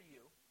has for you,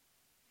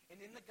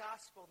 and in the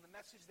gospel and the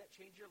message that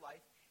changed your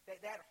life,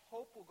 that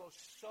hope will go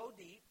so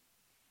deep,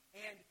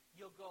 and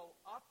you'll go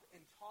up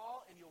and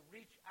tall, and you'll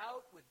reach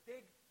out with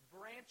big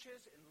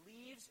branches and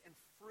leaves and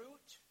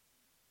fruit.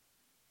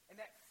 And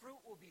that fruit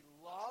will be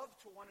love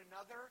to one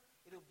another.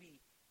 It'll be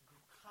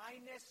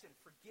kindness and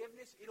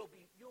forgiveness. You'll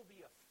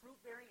be a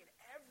fruit-bearing in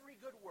every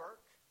good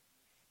work.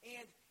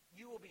 And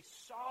you will be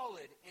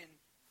solid, and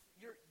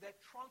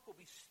that trunk will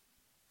be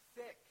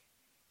thick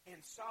and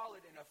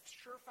solid and a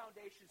sure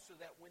foundation so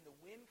that when the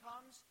wind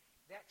comes,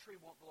 that tree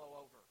won't blow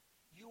over.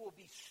 You will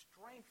be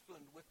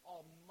strengthened with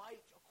all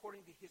might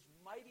according to his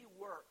mighty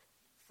work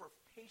for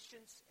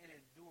patience and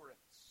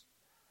endurance.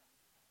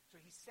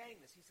 So he's saying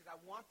this. He says, I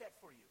want that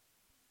for you.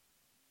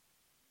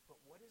 But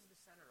what is the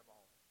center of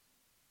all this?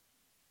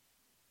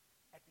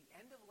 At the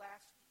end of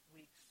last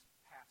week's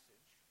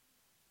passage,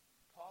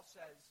 Paul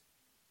says,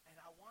 and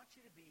I want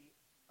you to be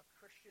a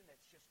Christian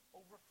that's just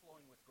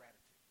overflowing with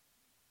gratitude.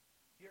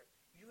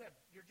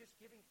 You're just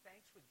giving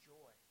thanks with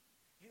joy.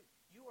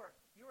 You are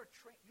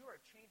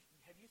changed.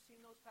 Have you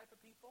seen those type of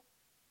people?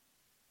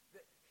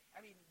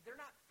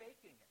 They're not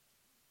faking it.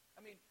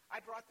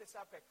 I brought this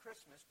up at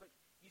Christmas, but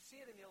you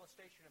see it in the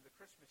illustration of the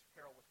Christmas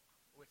Carol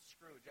with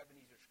Scrooge,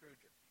 Ebenezer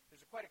Scrooge.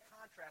 There's quite a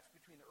contrast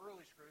between the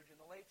early Scrooge and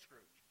the late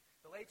Scrooge.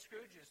 The late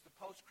Scrooge is the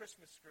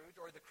post-Christmas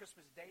Scrooge, or the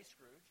Christmas Day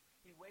Scrooge.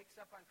 He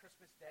wakes up on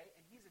Christmas Day,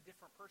 and he's a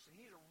different person.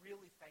 He's a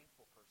really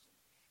thankful person.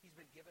 He's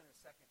been given a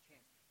second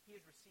chance. He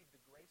has received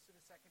the grace of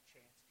a second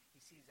chance.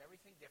 He sees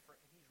everything different,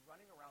 and he's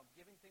running around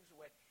giving things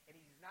away, and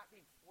he's not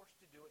being forced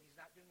to do it. He's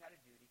not doing it out of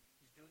duty.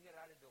 He's doing it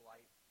out of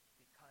delight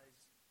because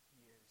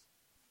he is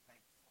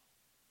thankful.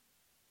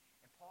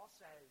 And Paul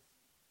says,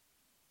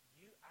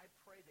 I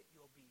pray that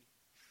you'll be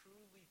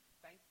truly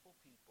thankful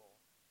people,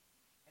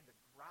 and the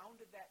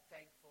ground of that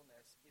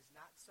thankfulness is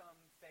not some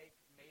fake,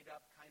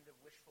 made-up kind of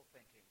wishful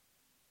thinking.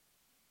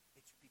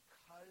 It's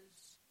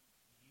because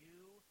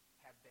you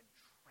have been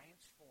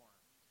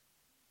transformed.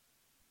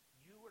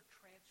 You were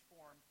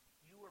transformed.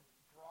 You were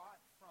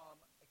brought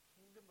from a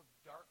kingdom of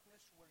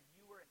darkness where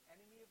you were an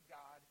enemy of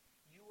God.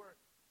 You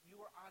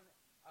were on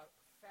a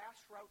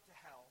fast route to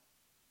hell.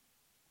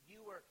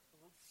 You were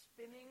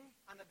spinning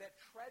on that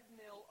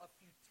treadmill of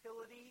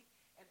futility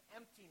and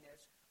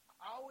emptiness,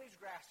 always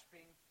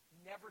grasping,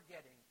 never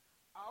getting,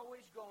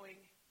 always going.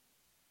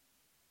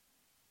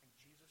 And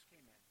Jesus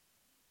came in,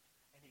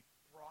 and he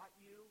brought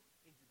you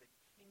into the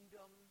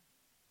kingdom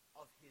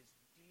of his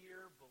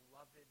dear,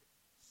 beloved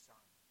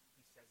Son.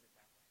 He says it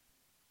that way.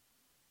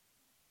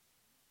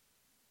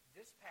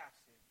 This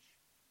passage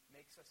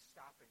makes us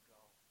stop and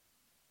go,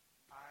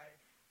 I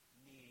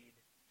need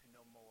to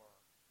know more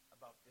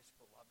about this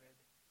beloved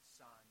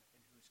Son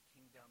in whose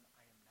kingdom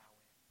I am now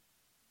in.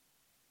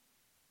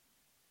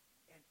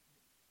 And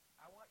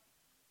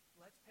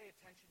let's pay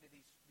attention to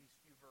these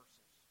few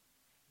verses.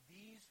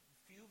 These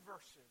few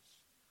verses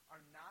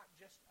are not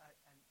just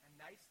a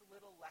nice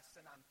little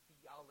lesson on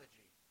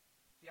theology.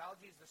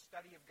 Theology is the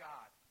study of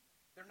God.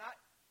 They're not.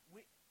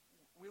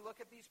 We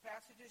look at these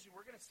passages and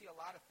we're going to see a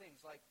lot of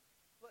things like,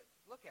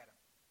 look at him.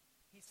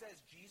 He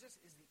says Jesus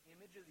is the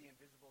image of the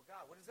invisible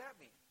God. What does that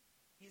mean?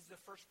 He's the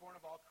firstborn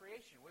of all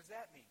creation. What does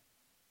that mean?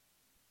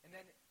 And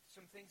then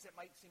some things that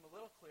might seem a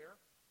little clear.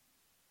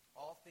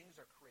 All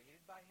things are created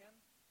by him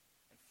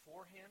and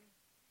for him.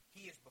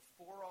 He is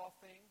before all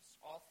things.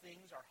 All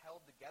things are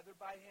held together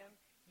by him.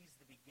 He's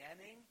the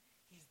beginning.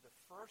 He's the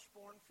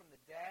firstborn from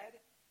the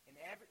dead. And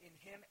in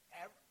him,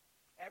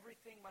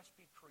 everything must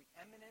be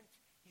preeminent.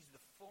 He's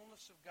the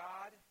fullness of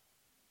God.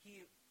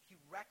 He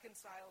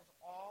reconciles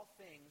all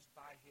things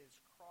by his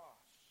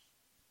cross.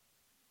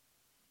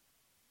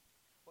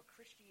 What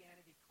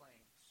Christianity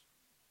claims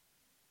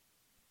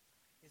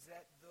is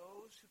that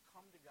those who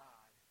come to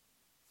God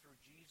through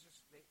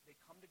Jesus, they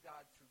come to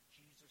God through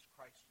Jesus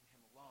Christ and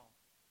him alone.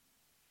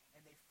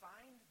 And they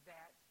find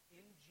that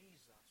in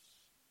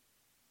Jesus,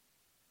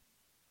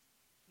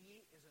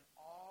 he is an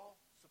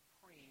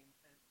all-supreme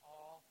and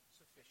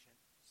all-sufficient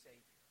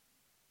Savior.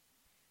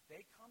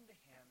 They come to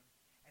him,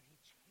 and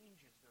he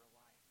changes their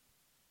life.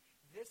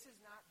 This is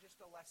not just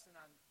a lesson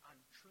on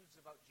truths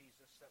about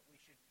Jesus that we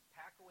should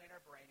pack away in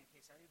our brain in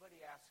case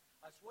anybody asks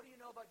us, what do you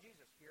know about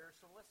Jesus? Here are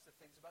some lists of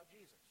things about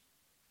Jesus.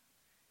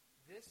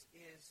 This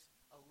is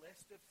a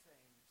list of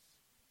things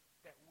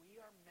that we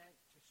are meant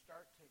to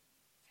start to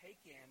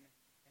take in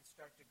and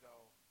start to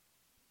go,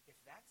 if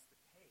that's the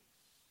case,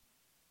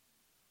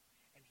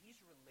 and he's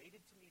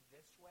related to me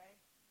this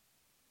way,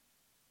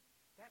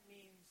 that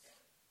means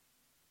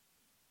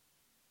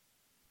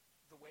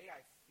the way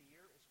I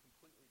fear is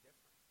completely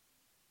different.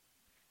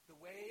 The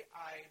way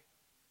I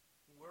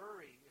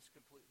worry is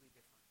completely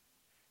different.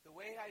 The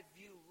way I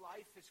view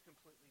life is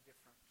completely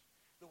different.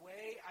 The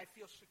way I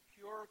feel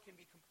secure can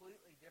be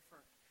completely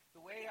different. The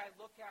way I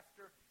look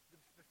after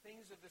the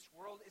things of this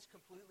world is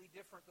completely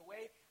different. The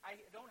way I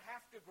don't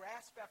have to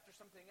grasp after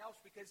something else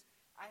because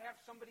I have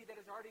somebody that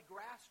has already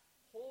grasped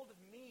hold of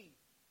me,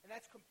 and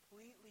that's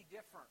completely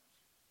different.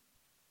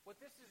 What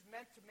this is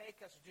meant to make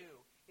us do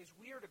is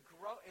we are to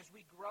grow, as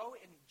we grow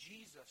in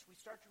Jesus, we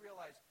start to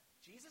realize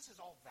Jesus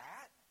is all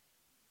that.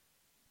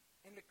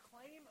 And the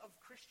claim of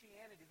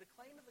Christianity, the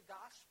claim of the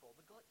gospel,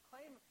 the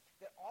claim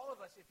that all of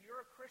us, if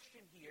you're a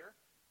Christian here,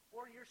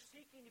 or you're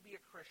seeking to be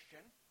a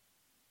Christian,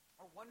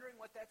 or wondering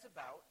what that's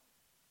about,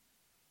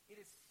 it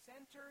is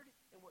centered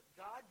in what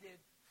God did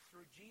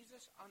through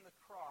Jesus on the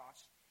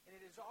cross, and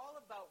it is all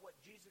about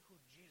who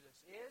Jesus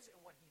is and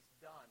what he's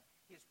done,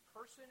 his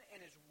person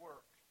and his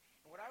work.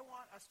 And what I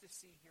want us to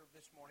see here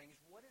this morning is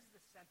what is the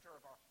center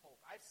of our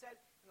hope. I've said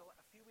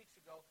a few weeks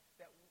ago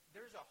that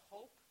there's a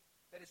hope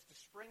that is to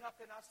spring up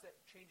in us that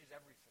changes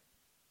everything.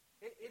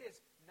 It is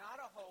not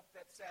a hope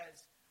that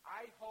says,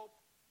 I hope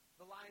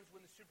the Lions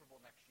win the Super Bowl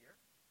next year.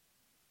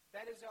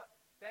 That is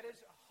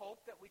a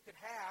hope that we could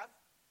have,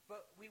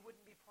 but we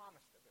wouldn't be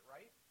promised of it,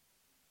 right?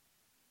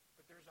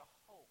 But there's a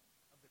hope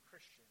of the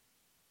Christian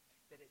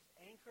that is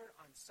anchored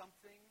on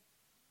something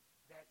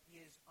that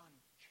is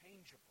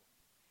unchangeable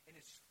and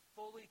is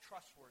fully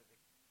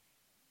trustworthy,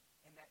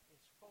 and that is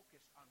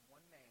focused on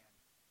one man,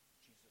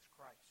 Jesus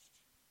Christ.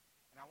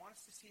 And I want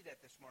us to see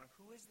that this morning.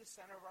 Who is the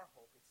center of our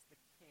hope? It's the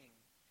King.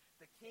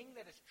 The King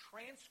that has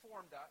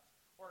transformed us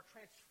or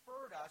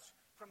transferred us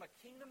from a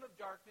kingdom of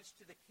darkness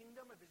to the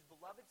kingdom of his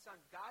beloved Son.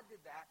 God did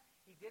that.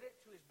 He did it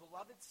to his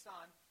beloved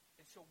Son.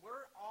 And so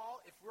we're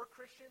all, if we're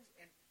Christians,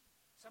 and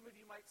some of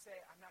you might say,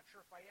 I'm not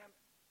sure if I am,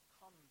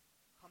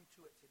 come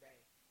to it today.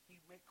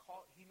 He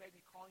may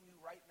be calling you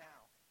right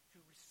now to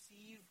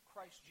receive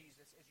Christ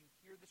Jesus as you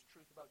hear this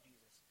truth about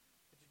Jesus.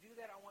 But to do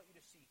that, I want you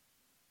to see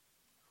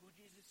who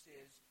Jesus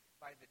is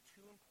by the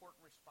two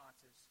important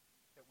responses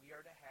that we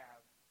are to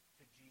have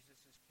to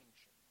Jesus'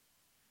 kingship.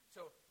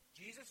 So,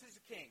 Jesus is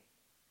the king.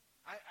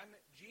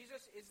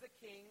 Jesus is the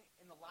king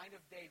in the line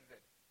of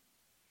David.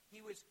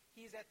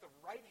 He's at the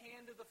right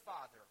hand of the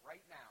Father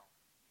right now.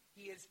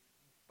 He is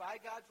by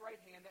God's right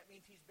hand. That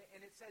means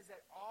and it says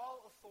that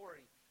all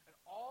authority and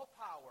all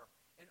power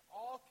and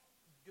all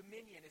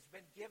dominion has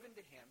been given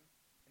to him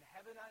in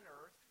heaven and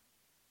earth.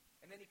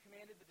 And then he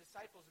commanded the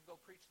disciples to go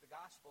preach the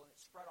gospel, and it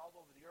spread all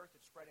over the earth.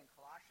 It spread in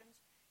Colossians,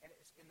 and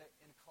it's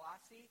in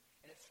Colossae,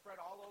 and it spread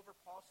all over.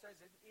 Paul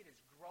says it is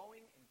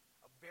growing and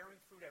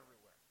bearing fruit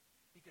everywhere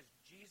because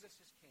Jesus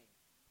is king.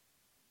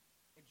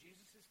 And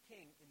Jesus is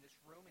king in this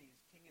room, and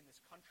he's king in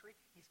this country.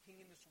 He's king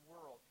in this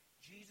world.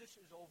 Jesus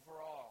is over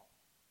all.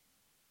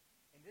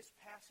 And this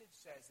passage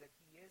says that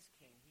he is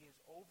king. He is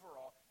over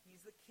all.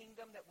 He's the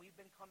kingdom that we've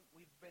been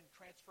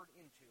transferred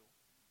into.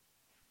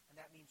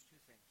 And that means two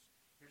things.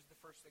 Here's the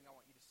first thing I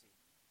want you to see.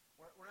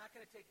 We're not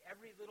going to take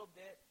every little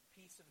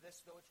piece of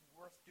this, though it's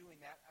worth doing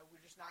that.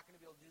 We're just not going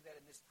to be able to do that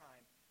in this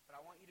time. But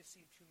I want you to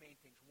see two main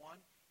things. One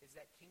is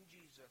that King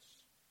Jesus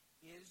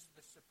is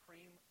the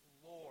supreme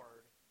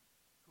Lord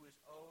who is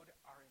owed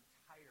our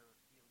entire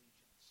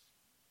allegiance.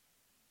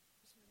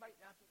 This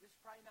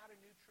is probably not a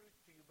new truth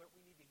to you, but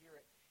we need to hear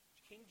it.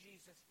 King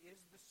Jesus is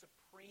the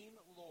supreme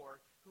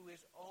Lord who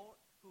is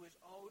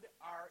owed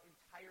our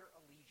entire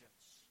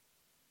allegiance.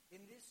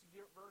 In these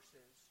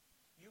verses,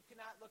 you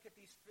cannot look at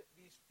these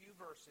few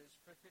verses,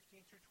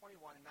 15 through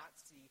 21, and not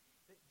see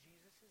that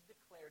Jesus is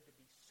declared to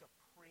be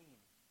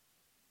supreme.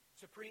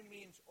 Supreme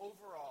means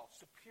overall,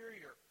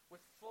 superior,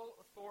 with full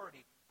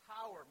authority,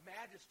 power,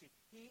 majesty.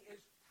 He is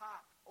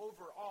top,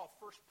 over all,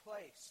 first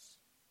place.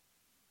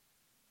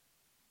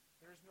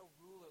 There is no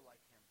ruler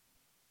like him.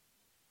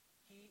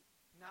 He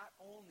not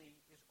only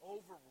is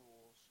over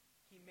rules,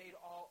 he made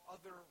all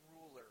other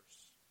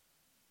rulers.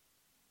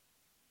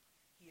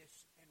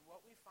 And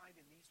what we find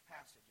in this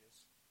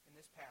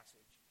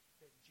passage,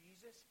 that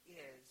Jesus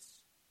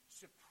is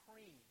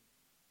supreme,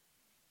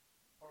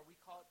 or we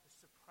call it the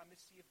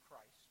supremacy of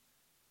Christ,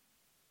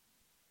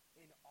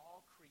 in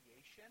all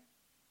creation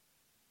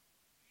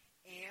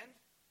and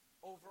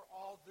over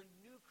all the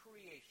new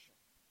creation.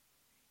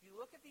 You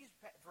look at these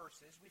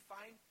verses, we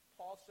find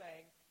Paul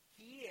saying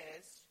he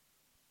is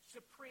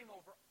supreme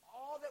over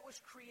all that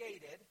was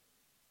created,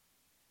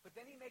 but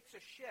then he makes a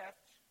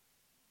shift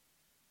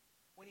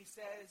when he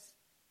says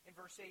in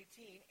verse 18,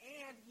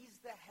 and he's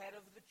the head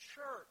of the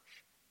church.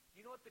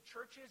 You know what the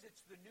church is?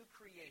 It's the new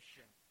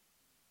creation.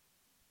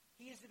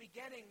 He is the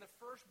beginning, the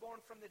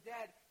firstborn from the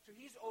dead. So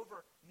he's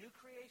over new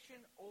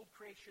creation, old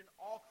creation,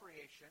 all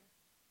creation.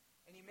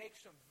 And he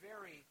makes some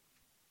very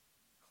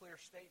clear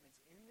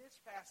statements. In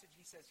this passage,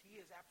 he says he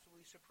is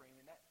absolutely supreme,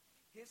 and that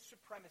his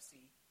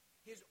supremacy,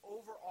 his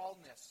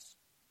overallness,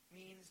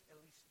 means, at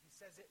least he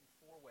says it in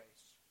four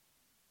ways.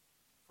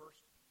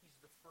 First,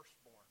 he's the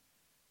firstborn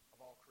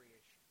of all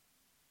creation.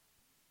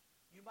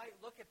 You might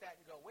look at that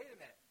and go, wait a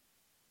minute.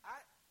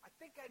 I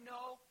think I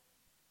know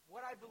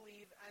what I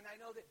believe, and I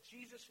know that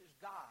Jesus is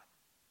God.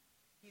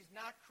 He's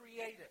not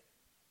created.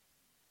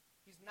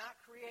 He's not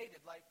created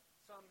like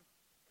some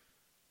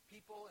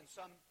people and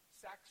some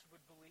sects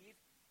would believe.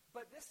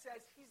 But this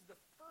says he's the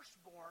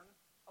firstborn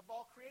of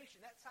all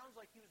creation. That sounds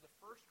like he was the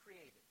first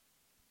created.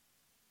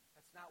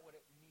 That's not what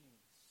it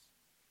means.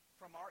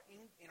 In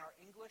our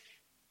English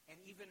and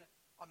even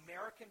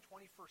American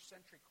 21st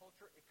century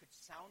culture, it could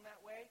sound that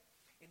way.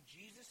 In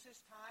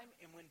Jesus' time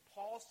and when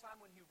Paul's time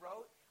when he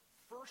wrote,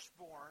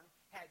 firstborn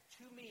had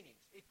two meanings.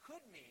 It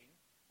could mean,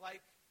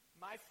 like,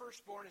 my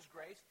firstborn is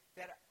Grace,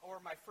 or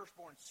my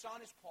firstborn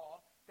son is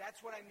Paul. That's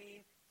what I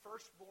mean.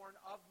 firstborn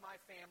of my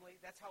family.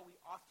 That's how we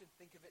often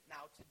think of it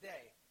now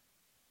today.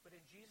 But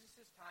in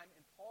Jesus' time,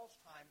 in Paul's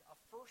time, a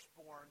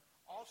firstborn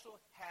also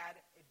had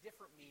a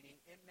different meaning.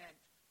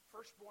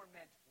 Firstborn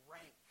meant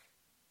rank,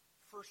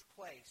 first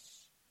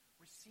place,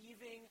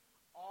 receiving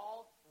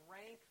all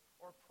rank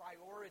or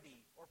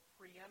priority or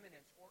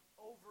preeminence or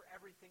over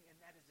everything, and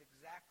that is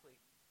exactly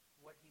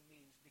what he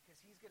means, because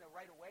he's going to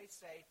right away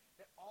say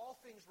that all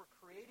things were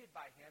created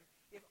by him.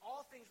 If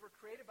all things were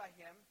created by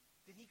him,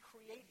 did he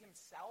create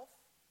himself?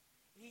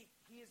 He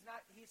is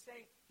not. He's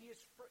saying he is.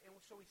 And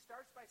so he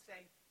starts by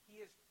saying he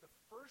is the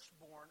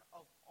firstborn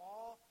of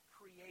all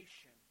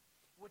creation.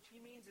 What he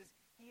means is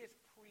he is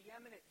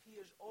preeminent. He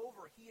is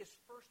over. He is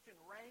first in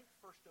rank,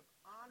 first of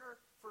honor,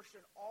 first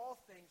in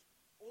all things,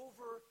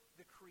 over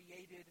the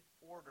created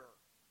order.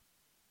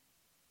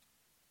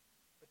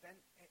 But then,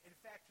 in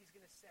fact, he's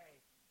going to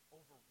say,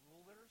 over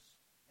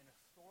rulers and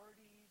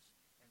authorities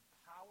and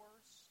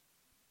powers.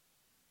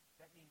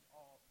 That means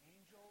all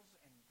angels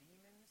and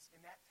demons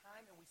in that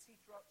time. And we see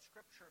throughout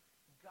Scripture,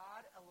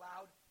 God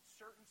allowed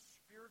certain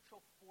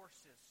spiritual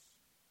forces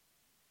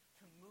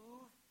to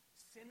move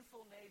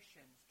sinful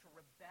nations to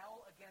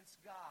rebel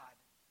against God.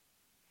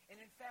 And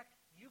in fact,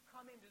 you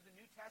come into the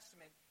New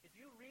Testament, if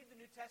you read the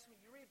New Testament,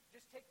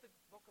 just take the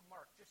book of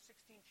Mark, just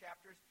 16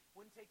 chapters,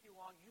 wouldn't take you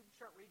long. You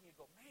start reading, you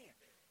go, man,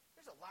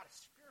 there's a lot of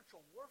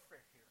spiritual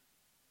warfare here.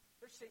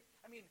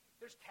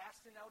 There's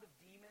casting out of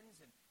demons,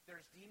 and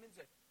there's demons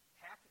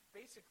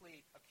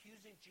basically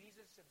accusing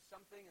Jesus of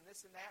something and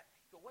this and that.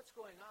 You go, what's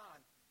going on?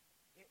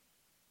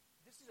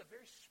 This is a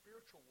very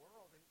spiritual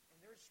world, and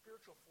there's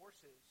spiritual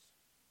forces.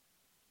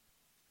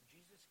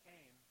 Jesus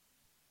came,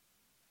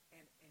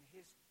 and in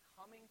his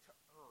coming to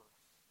earth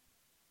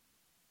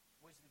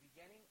was the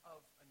beginning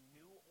of a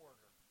new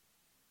order,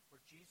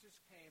 where Jesus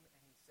came and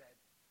he said,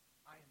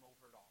 I am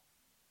over it all.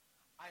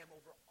 I am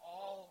over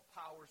all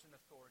powers and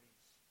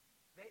authorities.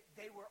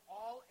 They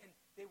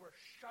were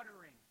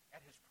shuddering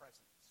at his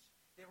presence.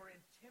 They were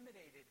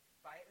intimidated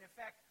by it. And in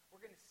fact,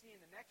 we're going to see in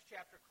the next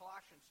chapter,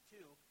 Colossians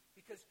 2,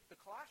 because the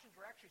Colossians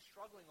were actually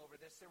struggling over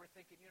this. They were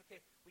thinking,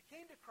 okay, we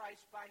came to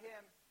Christ by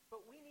him,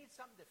 but we need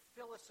something to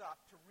fill us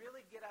up, to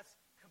really get us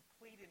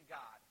complete in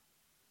God.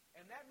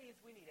 And that means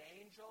we need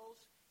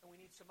angels, and we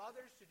need some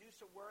others to do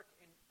some work.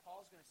 And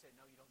Paul's going to say,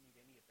 no, you don't need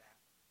any of that.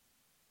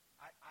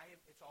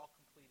 It's all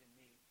complete in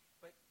me.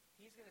 But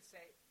he's going to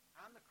say,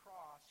 on the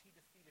cross, he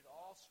defeated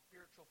all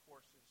spiritual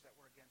forces that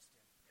were against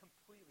him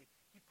completely.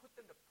 He put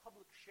them to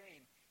public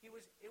shame. It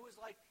was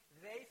like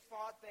they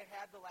thought they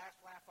had the last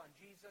laugh on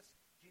Jesus.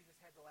 Jesus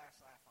had the last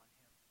laugh on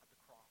him at the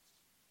cross.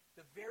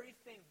 The very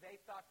thing they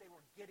thought they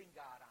were getting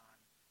God on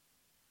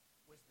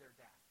was their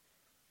death,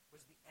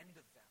 was the end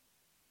of them.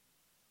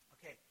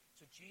 Okay,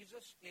 so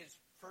Jesus is,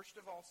 first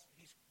of all,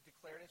 he's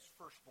declared as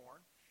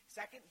firstborn.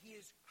 Second, he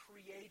is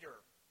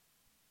creator.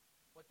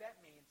 What that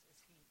means is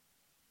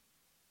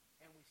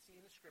and we see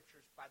in the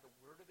Scriptures, by the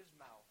word of his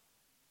mouth,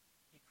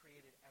 he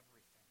created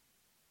everything.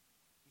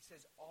 He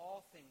says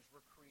all things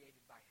were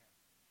created by him.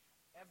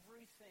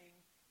 Everything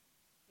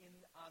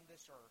on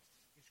this earth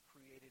is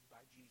created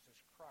by Jesus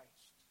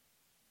Christ.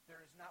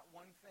 There is not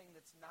one thing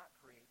that's not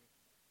created.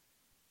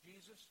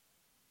 Jesus,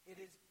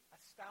 it is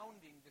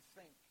astounding to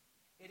think.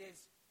 It is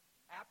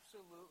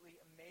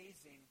absolutely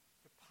amazing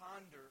to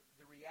ponder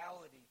the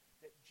reality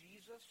that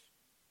Jesus,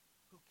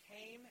 who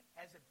came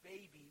as a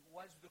baby,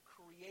 was the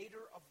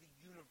creator of the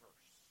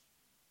universe.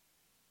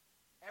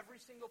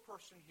 Every single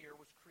person here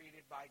was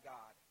created by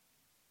God.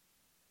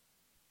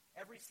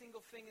 Every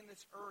single thing in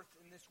this earth,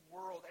 in this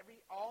world,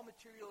 all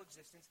material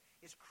existence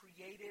is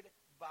created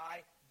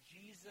by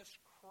Jesus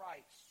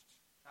Christ.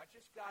 Not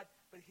just God,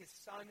 but his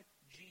Son,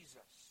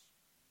 Jesus.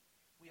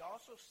 We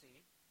also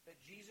see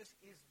that Jesus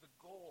is the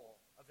goal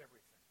of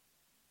everything.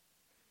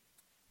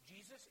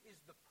 Jesus is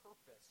the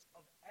purpose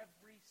of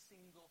every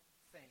single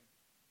thing.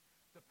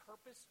 The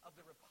purpose of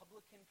the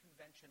Republican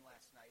convention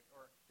last night,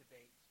 or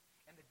debate,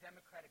 and the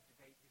Democratic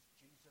debate is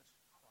Jesus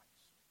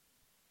Christ.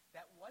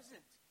 That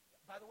wasn't,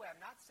 by the way, I'm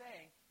not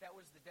saying that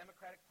was the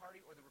Democratic Party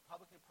or the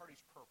Republican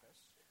Party's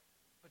purpose,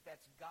 but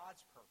that's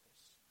God's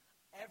purpose.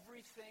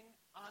 Everything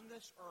on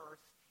this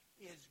earth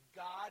is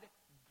God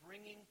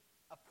bringing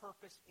a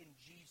purpose in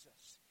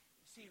Jesus.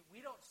 See,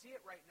 we don't see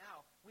it right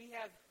now.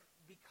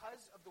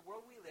 Because of the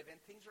world we live in,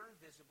 things are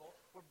invisible.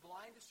 We're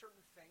blind to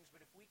certain things,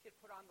 but if we could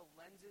put on the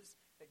lenses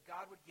that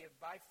God would give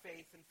by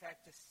faith, in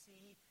fact, to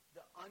see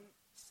the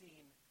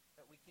unseen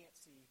that we can't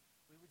see,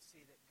 we would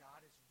see that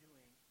God is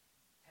doing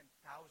 10,000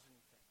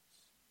 things.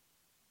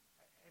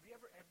 Have you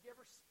ever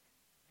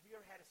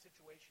had a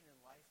situation in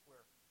life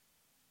where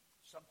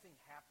something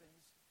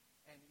happens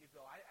and you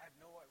go, I have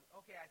no,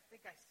 okay, I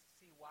think I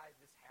see why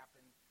this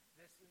happened,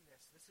 this and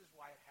this. This is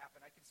why it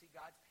happened. I can see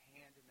God's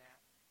hand in that.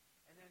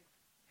 And then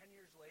 10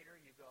 years later,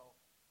 you go,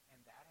 and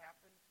that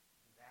happened,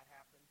 and that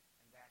happened,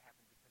 and that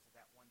happened because of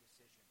that one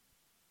decision.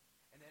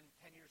 And then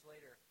 10 years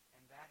later,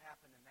 and that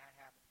happened, and that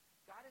happened.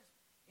 God is,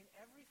 in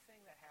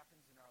everything that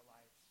happens in our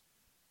lives,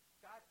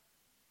 God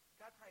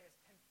probably has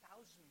 10,000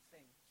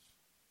 things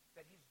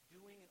that he's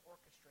doing and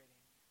orchestrating.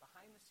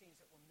 behind the scenes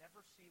that we'll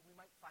never see. We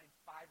might find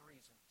 5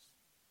 reasons.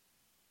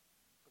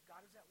 But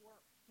God is at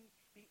work.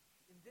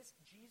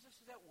 Jesus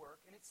is at work,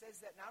 and it says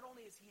that not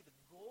only is he the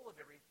goal of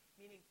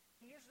meaning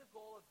he is the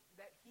goal of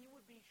that he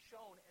would be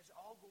shown as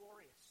all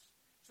glorious.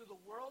 So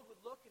the world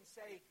would look and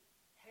say,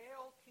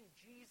 "Hail King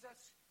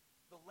Jesus,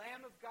 the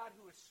Lamb of God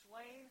who is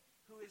slain,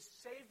 who is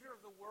Savior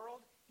of the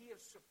world. He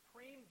is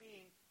supreme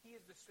being. He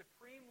is the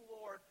supreme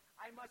Lord.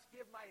 I must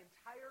give my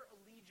entire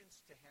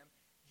allegiance to him."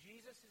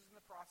 Jesus is in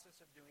the process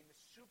of doing the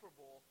Super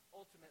Bowl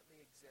ultimately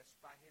exists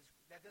by his.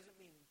 That doesn't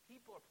mean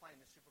people are playing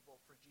the Super Bowl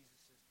for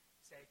Jesus'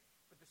 sake,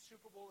 but the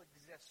Super Bowl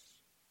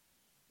exists,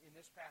 in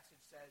this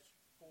passage says,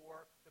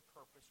 for the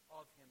purpose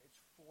of him.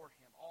 It's for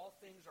him. All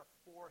things are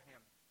for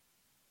him.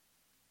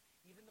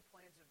 Even the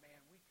plans of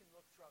man, we can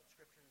look throughout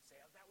Scripture and say,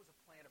 "Oh, that was a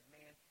plan of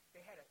man.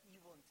 They had an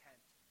evil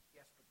intent."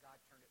 Yes, but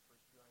God turned it for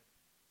his good.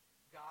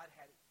 God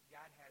had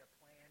a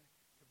plan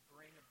to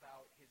bring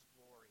about his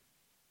glory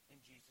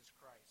in Jesus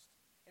Christ.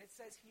 And it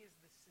says he is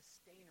the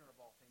sustainer of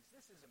all things.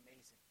 This is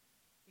amazing.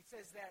 He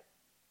says that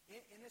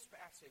in this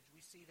passage,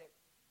 we see that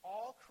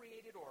all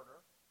created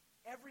order,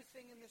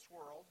 everything in this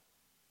world,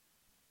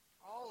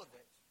 all of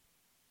it,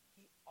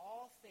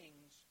 all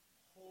things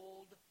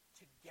hold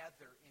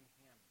together in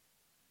him.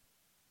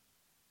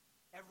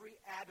 Every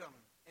atom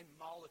and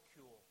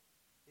molecule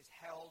is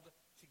held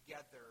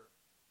together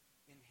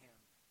in him.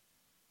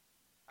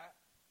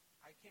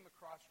 I came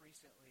across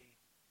recently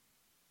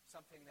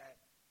something that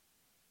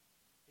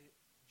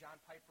John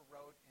Piper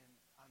wrote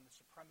on the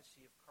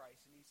supremacy of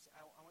Christ, and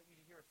I want you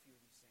to hear a few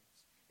of these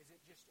things, as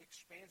it just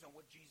expands on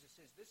what Jesus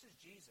is. This is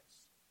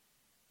Jesus.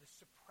 The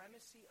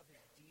supremacy of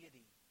his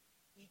deity,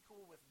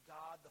 equal with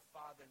God the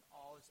Father in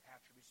all his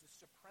attributes. The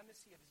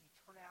supremacy of his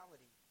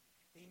eternality.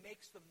 He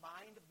makes the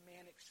mind of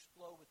man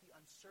explode with the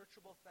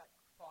unsearchable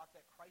thought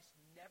that Christ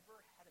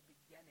never had a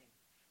beginning,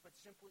 but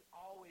simply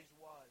always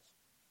was.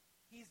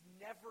 He's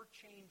never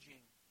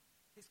changing.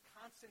 His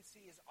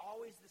constancy is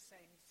always the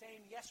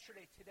same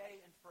yesterday,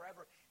 today, and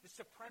forever. The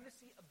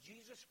supremacy of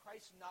Jesus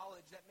Christ's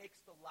knowledge that makes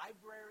the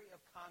Library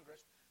of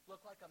Congress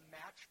look like a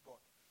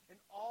matchbook,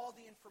 and all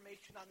the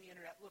information on the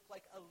internet look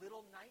like a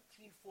little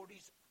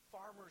 1940s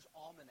farmer's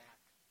almanac.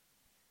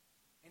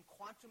 And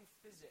quantum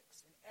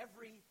physics and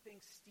everything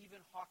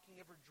Stephen Hawking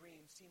ever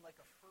dreamed seemed like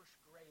a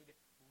first-grade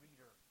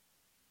reader.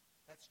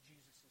 That's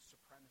Jesus'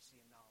 supremacy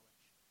in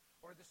knowledge.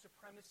 Or the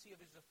supremacy of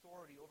his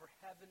authority over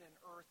heaven and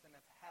earth and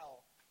of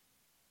hell,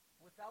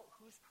 without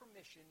whose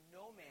permission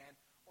no man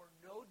or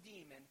no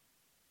demon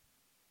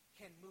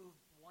can move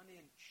 1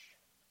 inch,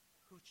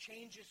 who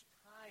changes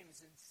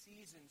times and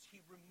seasons.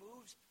 He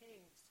removes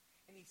kings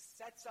and he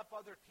sets up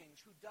other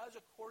kings, who does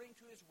according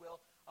to his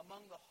will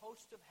among the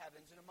host of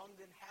heavens and among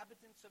the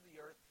inhabitants of the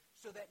earth,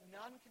 so that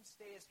none can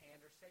stay his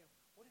hand or say,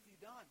 "What have you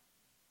done?"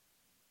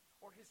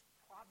 Or his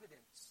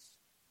providence,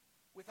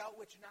 without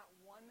which not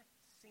one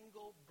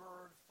single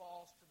bird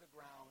falls to the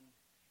ground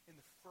in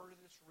the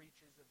furthest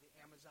reaches of the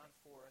Amazon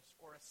forest,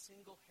 or a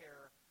single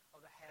hair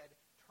of the head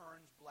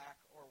turns black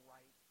or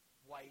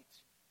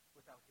white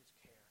without his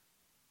care.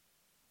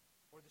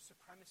 Or the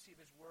supremacy of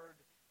his word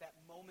that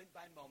moment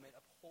by moment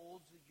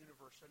upholds the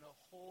universe and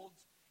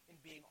upholds in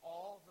being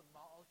all the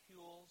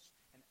molecules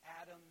and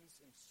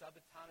atoms and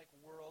subatomic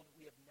world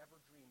we have never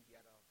dreamed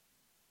yet of.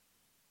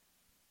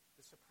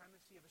 The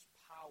supremacy of his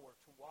power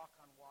to walk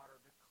on water,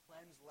 to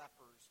cleanse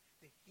lepers,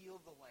 to heal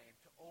the lame,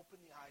 to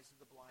open the eyes of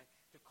the blind,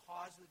 to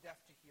cause the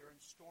deaf to hear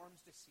and storms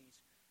to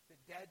cease, the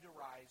dead to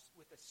rise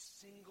with a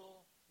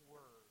single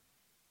word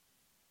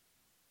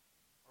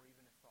or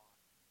even a thought.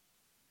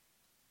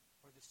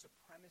 Or the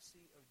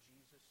supremacy of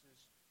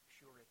Jesus'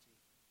 purity.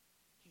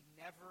 He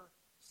never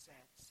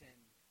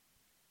sinned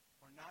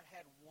or not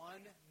had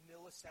 1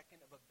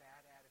 millisecond of a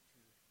bad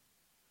attitude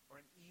or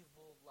an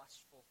evil,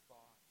 lustful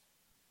thought.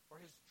 Or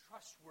his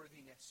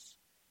trustworthiness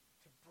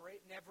to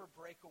never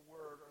break a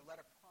word or let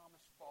a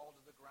promise fall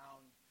to the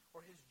ground.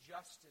 Or his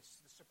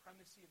justice, the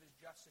supremacy of his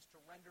justice to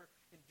render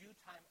in due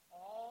time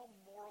all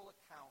moral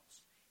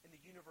accounts in the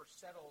universe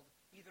settled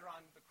either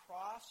on the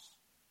cross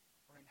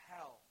or in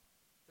hell.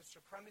 The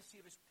supremacy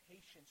of his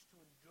patience to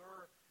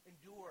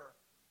endure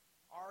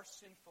our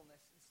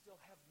sinfulness and still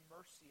have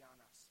mercy on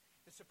us.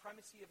 The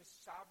supremacy of his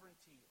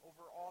sovereignty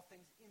over all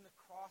things in the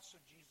cross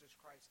of Jesus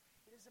Christ.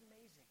 It is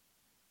amazing.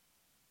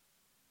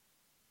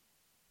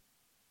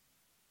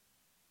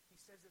 He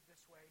says it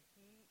this way: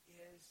 he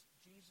is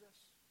Jesus,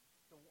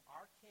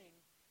 our King,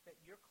 that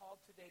you're called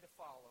today to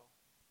follow,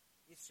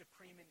 is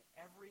supreme in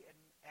every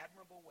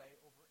admirable way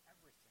over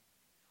everything.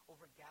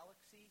 Over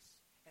galaxies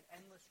and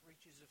endless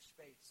reaches of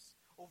space.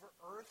 Over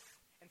Earth,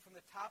 and from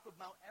the top of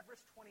Mount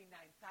Everest,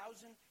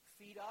 29,000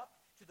 feet up,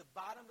 to the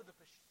bottom of the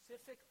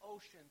Pacific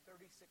Ocean,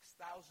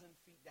 36,000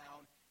 feet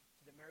down,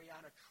 to the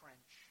Mariana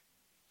Trench.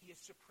 He is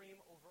supreme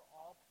over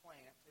all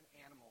plants and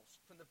animals,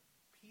 from the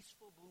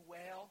peaceful blue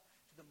whale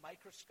to the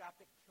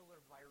microscopic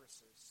killer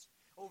viruses.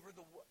 Over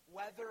the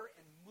weather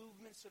and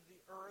movements of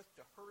the earth,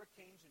 to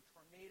hurricanes and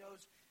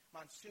tornadoes,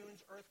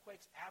 monsoons,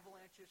 earthquakes,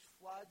 avalanches,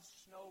 floods,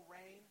 snow,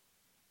 rain.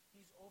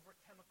 He's over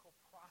chemical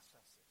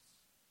processes.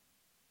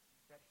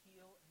 that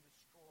heal and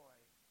destroy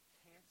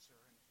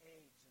cancer and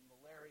AIDS and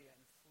malaria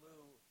and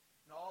flu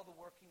and all the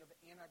working of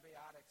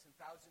antibiotics and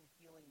 1,000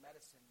 healing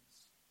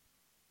medicines.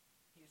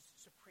 He is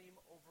supreme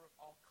over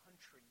all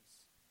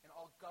countries and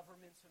all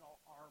governments and all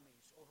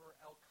armies, over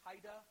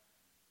Al-Qaeda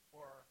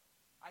or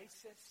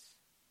ISIS,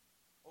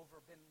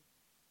 over Bin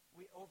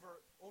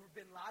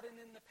Laden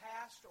in the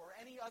past, or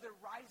any other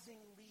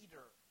rising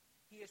leader.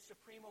 He is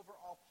supreme over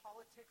all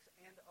politics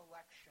and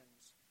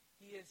elections.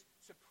 He is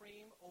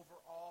supreme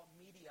over all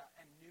media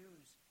and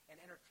news and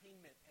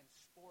entertainment and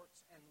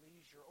sports and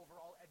leisure,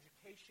 over all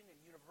education and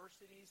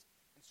universities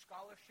and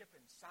scholarship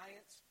and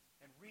science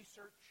and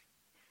research,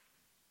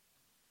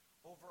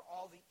 over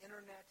all the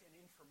internet and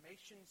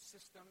information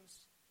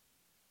systems.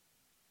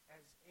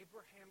 As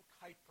Abraham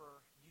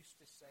Kuyper used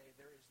to say,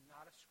 there is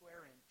not a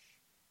square inch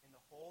in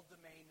the whole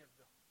domain of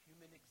the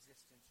human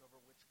existence over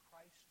which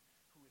Christ,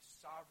 who is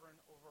sovereign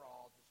over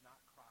all, does not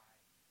cry,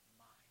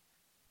 mine.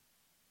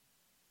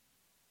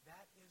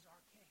 That is our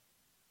King.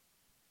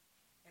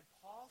 And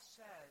Paul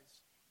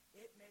says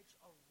it makes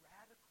a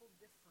radical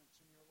difference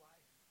in your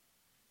life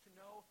to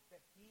know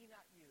that he,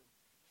 not you,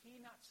 he,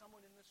 not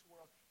someone in this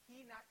world,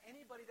 he, not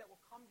anybody that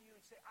will come to you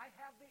and say, I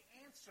have the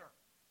answer.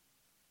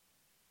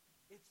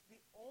 It's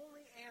the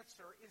only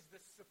answer is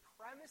the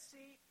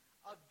supremacy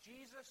of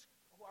Jesus,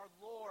 our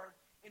Lord,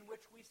 in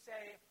which we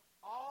say,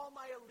 all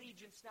my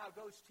allegiance now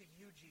goes to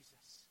you,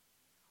 Jesus.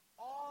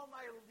 All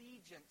my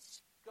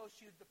allegiance goes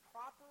to you. The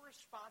proper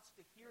response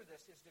to hear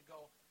this is to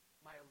go,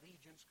 my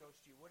allegiance goes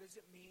to you. What does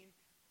it mean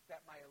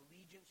that my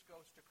allegiance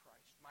goes to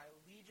Christ? My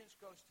allegiance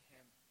goes to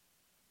him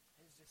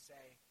is to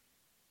say,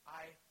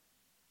 I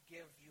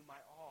give you my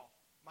all.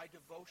 My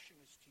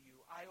devotion is to you.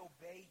 I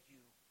obey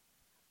you.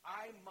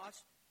 I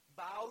must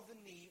bow the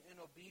knee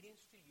in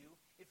obedience to you.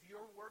 If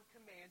your word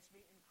commands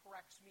me and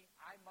corrects me,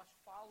 I must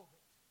follow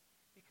it.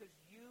 Because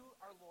you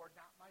are Lord,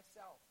 not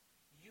myself.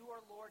 You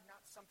are Lord,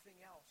 not something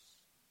else.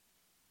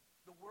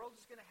 The world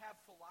is going to have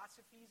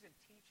philosophies and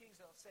teachings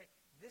that will say,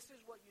 this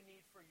is what you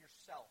need for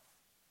yourself,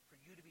 for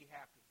you to be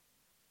happy.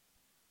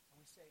 And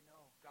we say,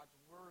 no, God's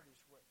word is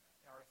what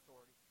our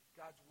authority.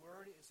 God's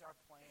word is our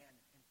plan.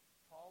 And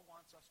Paul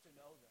wants us to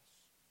know this.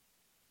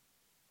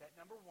 That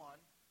number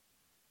one,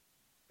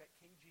 that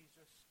King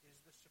Jesus is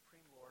the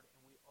supreme Lord,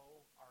 and we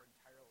owe our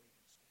entire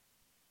allegiance to him.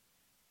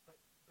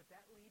 But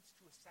that leads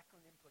to a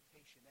second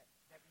implication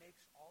that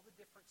makes all the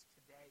difference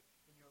today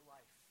in your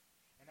life.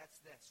 And that's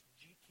this.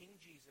 King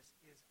Jesus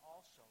is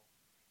also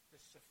the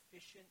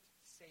sufficient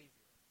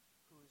Savior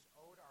who is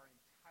owed our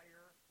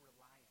entire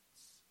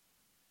reliance.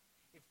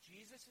 If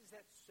Jesus is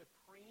that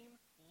supreme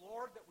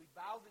Lord that we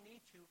bow the knee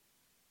to,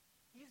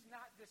 he's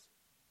not this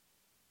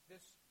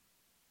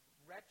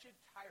wretched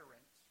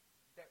tyrant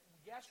that,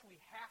 yes, we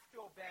have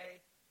to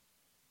obey,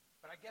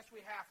 but I guess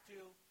we have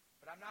to,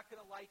 but I'm not going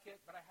to like it,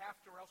 but I have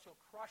to or else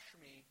he'll crush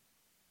me.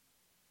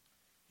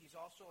 He's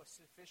also a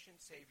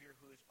sufficient Savior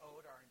who is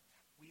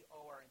we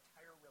owe our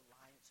entire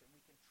reliance, and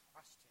we can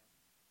trust him.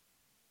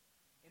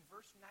 In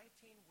verse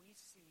 19, we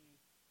see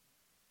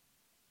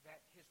that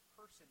his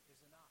person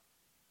is enough.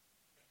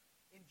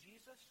 In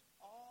Jesus,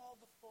 all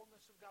the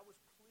fullness of God was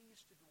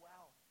pleased to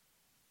dwell.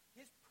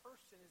 His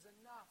person is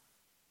enough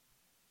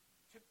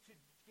to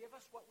give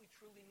us what we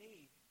truly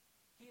need.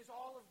 He is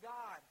all of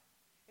God.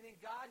 And in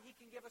God, he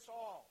can give us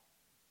all.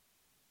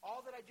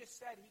 All that I just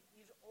said,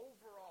 he's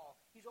over all.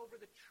 He's over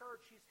the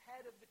church. He's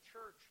head of the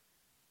church.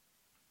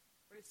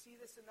 We're going to see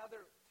this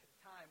another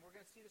time. We're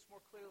going to see this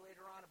more clearly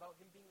later on about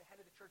him being the head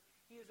of the church.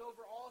 He is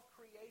over all of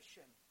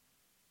creation.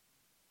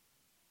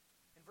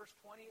 In verse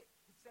 20,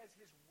 it says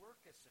his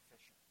work is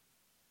sufficient.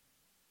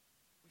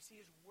 We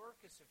see his work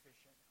is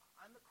sufficient.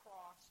 On the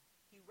cross,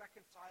 he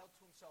reconciled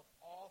to himself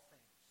all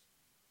things.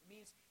 It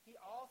means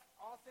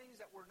all things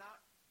that were not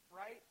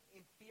right,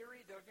 in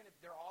theory,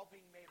 they're all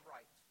being made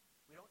right.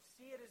 We don't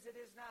see it as it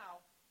is now,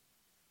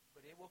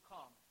 but it will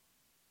come.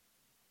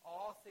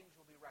 All things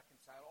will be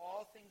reconciled.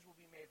 All things will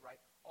be made right.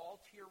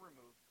 All tear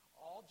removed.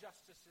 All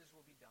justices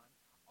will be done.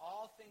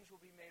 All things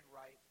will be made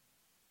right.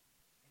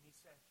 And he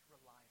says,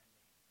 rely on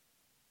me.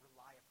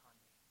 Rely upon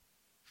me.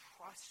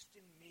 Trust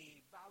in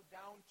me. Bow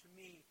down to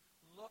me.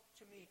 Look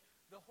to me.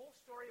 The whole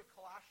story of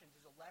Colossians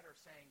is a letter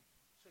saying,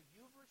 so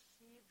you've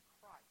received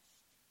Christ.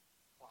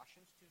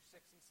 Colossians 2,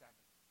 6, and 7.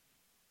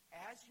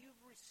 As you've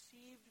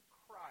received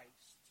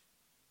Christ,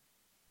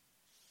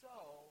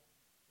 so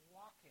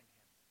walk in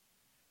him.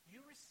 You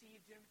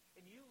received him,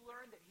 and you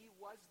learned that he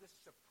was the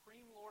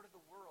supreme Lord of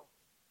the world.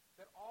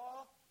 That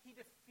he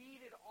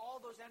defeated all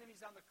those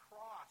enemies on the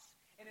cross.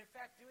 And in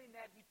fact, doing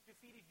that, he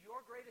defeated your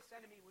greatest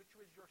enemy, which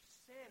was your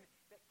sin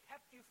that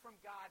kept you from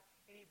God,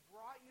 and he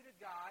brought you to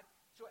God.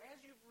 So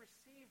as you've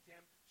received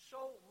him,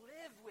 so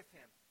live with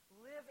him.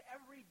 Live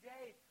every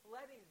day,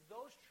 letting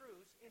those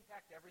truths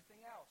impact everything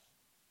else.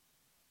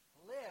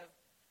 Live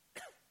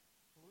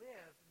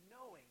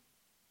knowing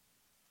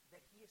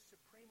that he is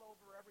supreme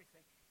over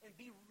everything, and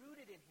be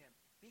rooted in him,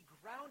 be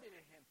grounded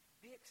in him,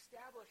 be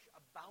established,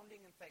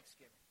 abounding in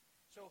thanksgiving.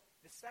 So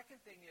the second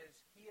thing is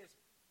he's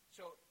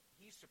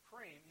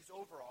supreme, he's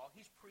over all,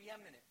 he's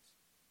preeminent.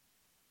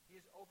 He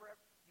is over.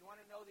 You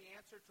want to know the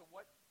answer to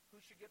who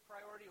should get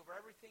priority over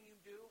everything you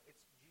do?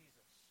 It's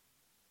Jesus.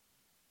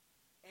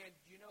 And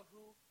do you know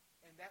who?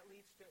 And that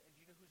leads to, and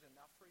do you know who's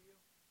enough for you?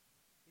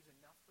 He's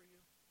enough for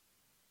you.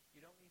 You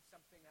don't need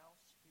something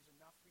else. He's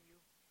enough for you.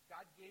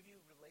 God gave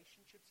you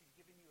relationships. He's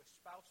given you a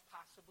spouse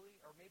possibly,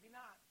 or maybe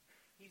not.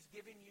 He's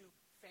given you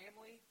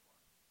family,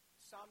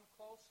 some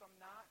close, some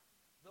not.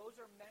 Those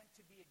are meant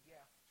to be a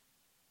gift,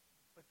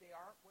 but they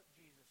aren't what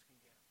Jesus can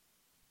give.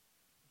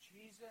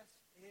 Jesus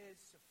is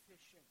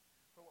sufficient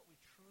for what we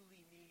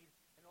truly need,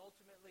 and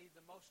ultimately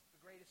the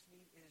greatest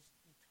need is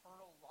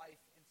eternal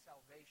life and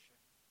salvation.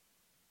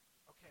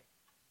 Okay,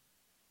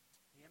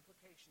 the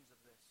implications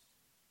of this.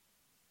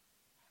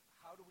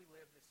 How do we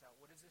live this out?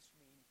 What does this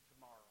mean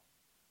tomorrow?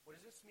 What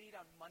does this mean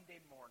on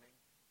Monday morning?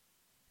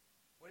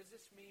 What does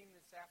this mean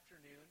this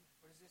afternoon?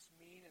 What does this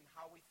mean in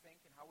how we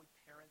think and how we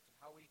parent and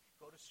how we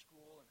go to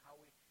school and how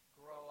we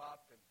grow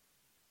up and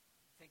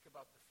think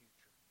about the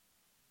future?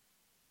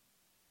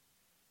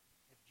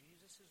 If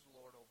Jesus is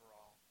Lord over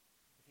all,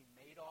 if He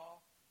made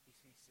all, if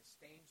He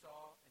sustains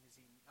all, and is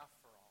He enough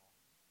for all,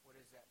 what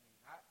does that mean?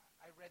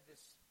 I read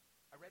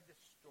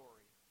this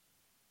story.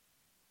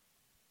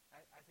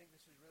 I think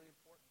this is really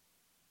important.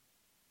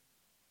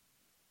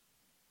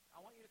 I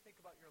want you to think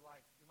about your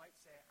life. You might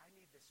say, I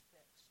need this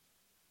fixed.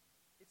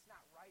 It's not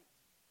right.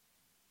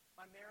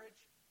 My marriage,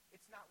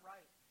 it's not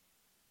right.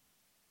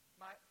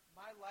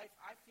 My life,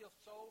 I feel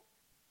so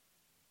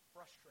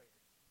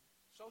frustrated,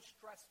 so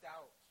stressed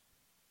out,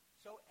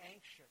 so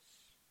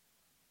anxious.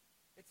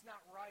 It's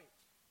not right.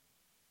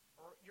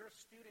 Or you're a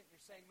student,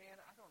 you're saying, man,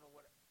 I don't know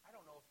what's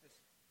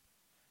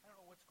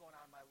going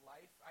on in my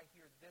life. I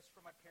hear this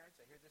from my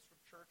parents. I hear this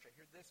from church. I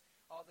hear this,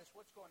 all this.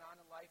 What's going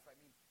on in life? I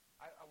mean,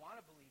 I want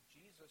to believe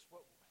Jesus.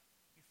 What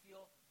you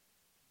feel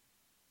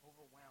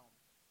overwhelmed.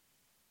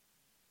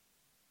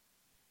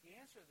 The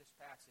answer to this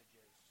passage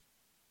is,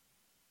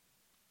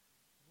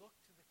 look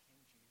to the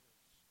King Jesus.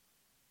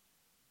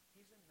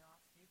 He's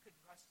enough. You could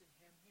trust in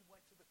Him. He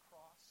went to the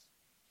cross.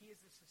 He is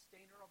the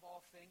sustainer of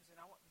all things.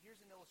 And here's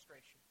an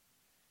illustration.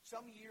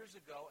 Some years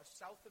ago, a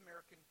South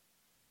American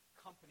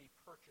company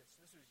purchased,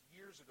 this was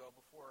years ago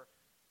before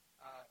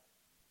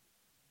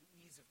the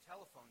ease of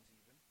telephones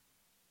even,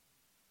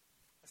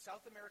 a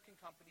South American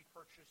company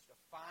purchased a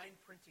fine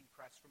printing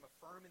press from a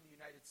firm in the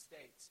United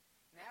States.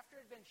 And after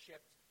it had been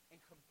shipped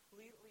and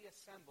completely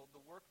assembled,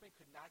 the workmen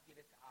could not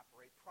get it to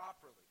operate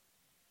properly.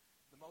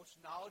 The most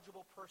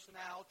knowledgeable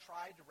personnel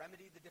tried to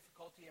remedy the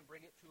difficulty and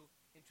bring it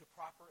into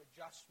proper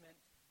adjustment,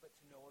 but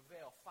to no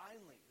avail.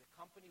 Finally, the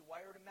company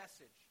wired a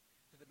message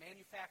to the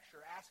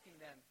manufacturer asking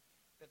them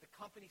that the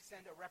company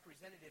send a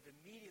representative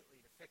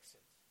immediately to fix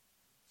it.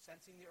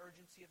 Sensing the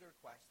urgency of the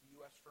request, the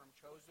U.S. firm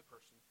chose the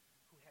person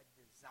who had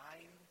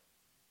designed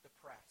the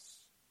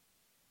press.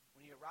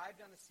 When he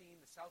arrived on the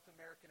scene, the South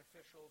American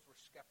officials were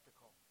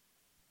skeptical.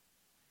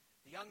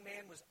 The young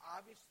man was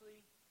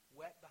obviously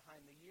wet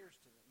behind the ears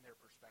in their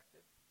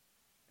perspective.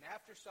 And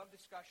after some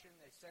discussion,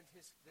 they sent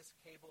this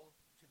cable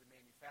to the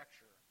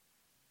manufacturer.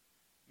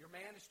 Your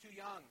man is too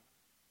young.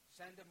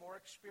 Send a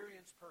more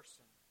experienced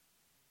person.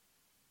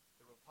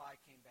 The reply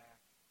came back,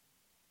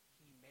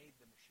 he made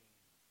the machine.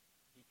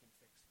 He can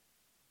fix it.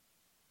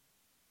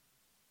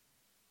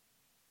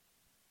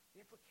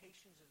 The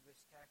implications of this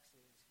text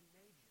is he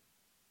made you.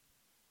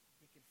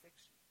 He can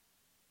fix you.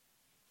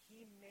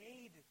 He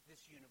made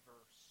this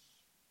universe.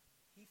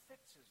 He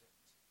fixes it.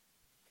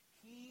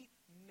 He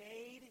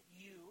made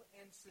you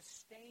and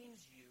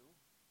sustains you.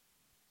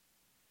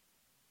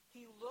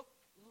 He look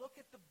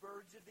at the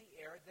birds of the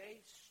air.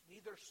 They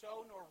neither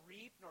sow nor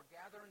reap nor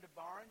gather into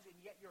barns, and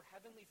yet your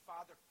heavenly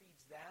Father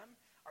feeds them.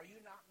 Are you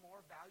not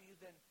more value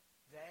than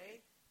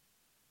they?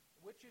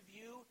 Which of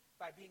you,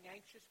 by being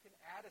anxious, can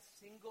add a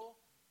single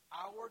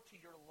hour to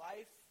your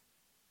life?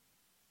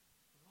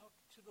 Look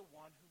to the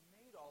one who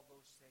made all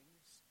those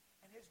things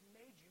and has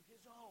made you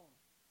his own.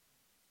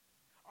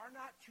 Are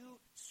not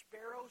two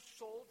sparrows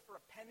sold for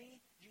a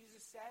penny,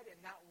 Jesus said, and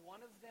not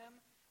one of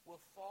them will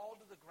fall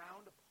to the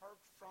ground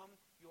apart from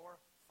your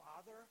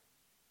Father?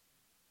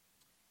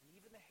 And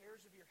even the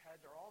hairs of your head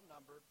are all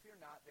numbered.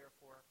 Fear not,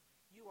 therefore,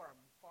 you are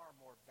far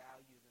more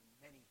value than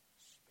many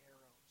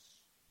sparrows.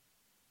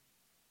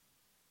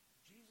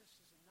 Jesus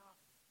is enough.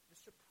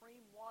 The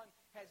Supreme One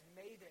has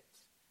made it.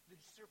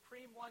 The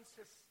Supreme One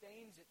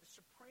sustains it. The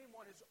Supreme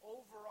One is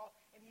overall,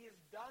 and He has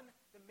done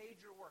the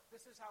major work.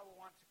 This is how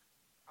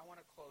I want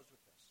to close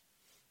with this.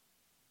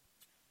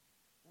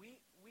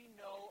 We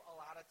know a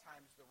lot of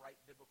times the right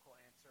biblical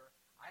answer.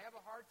 I have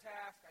a hard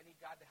task. I need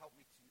God to help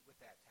me with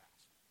that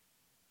task.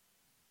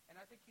 And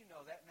I think you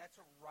know that, and that's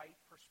a right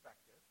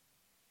perspective.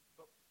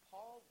 But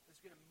Paul is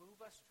going to move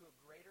us to a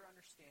greater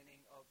understanding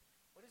of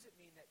what does it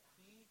mean that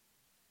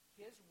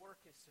his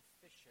work is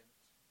sufficient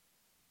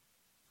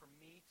for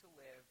me to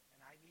live,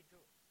 and I need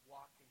to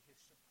walk in his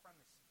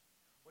supremacy.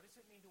 What does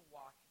it mean to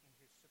walk in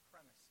his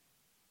supremacy?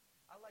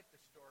 I like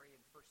the story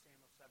in 1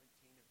 Samuel 17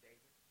 of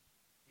David.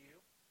 Do you?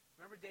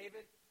 Remember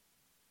David?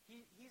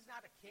 He's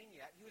not a king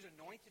yet. He was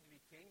anointed to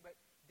be king, but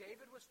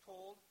David was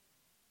told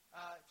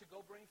to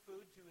go bring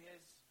food to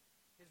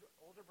his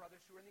older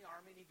brothers who are in the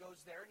army, and he goes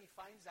there and he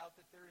finds out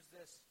that there's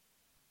this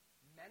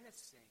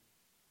menacing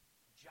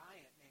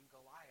giant named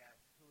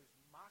Goliath who is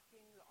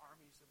mocking the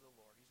armies of the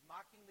Lord. He's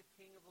mocking the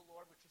king of the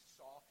Lord, which is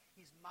Saul.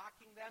 He's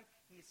mocking them.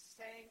 He's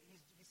saying,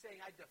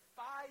 I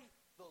defy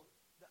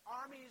the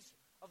armies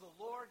of the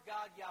Lord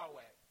God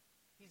Yahweh.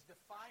 He's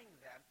defying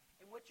them.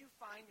 And what you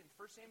find in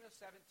 1 Samuel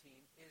 17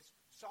 is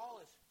Saul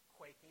is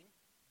quaking.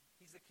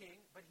 He's the king,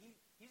 but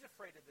he's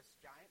afraid of this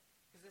giant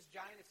because this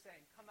giant is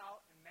saying, come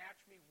out and match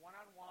me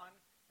one-on-one,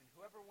 and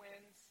whoever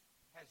wins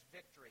has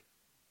victory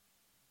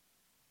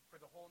for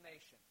the whole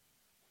nation.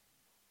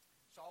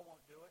 Saul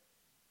won't do it.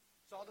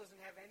 Saul doesn't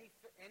have any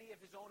of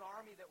his own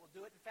army that will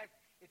do it. In fact,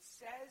 it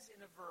says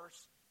in a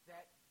verse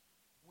that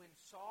when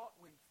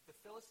the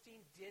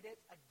Philistine did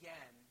it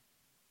again,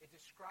 it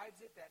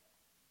describes it that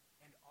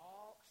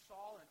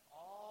Saul and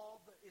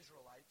all the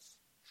Israelites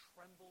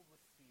trembled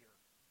with fear.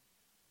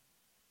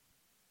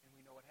 And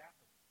we know what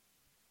happened.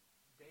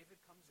 David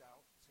comes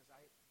out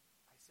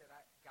and says,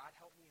 God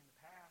helped me in the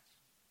past.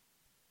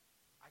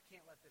 I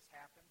can't let this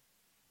happen.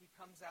 He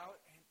comes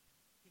out and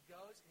he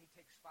goes and he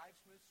takes 5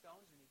 smooth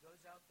stones and he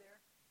goes out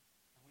there.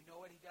 And we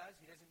know what he does.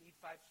 He doesn't need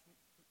 5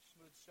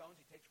 smooth stones.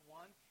 He takes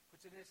one,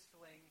 puts it in his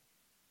sling,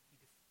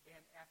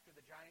 and after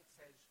the giant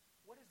says,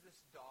 what is this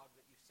dog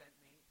that you sent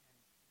me? And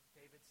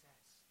David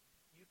says,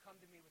 you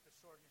come to me with a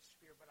sword and a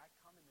spear, but I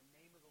come in the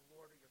name of the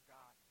Lord your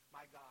God,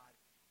 my God.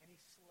 And he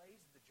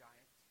slays the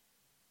giant.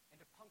 And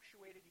to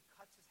punctuate it, he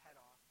cuts his head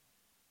off.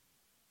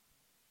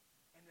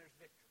 And there's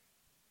victory.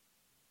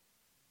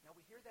 Now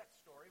we hear that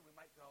story, we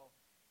might go,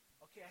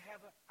 okay, I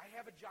have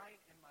a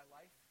giant in my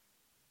life.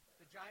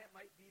 The giant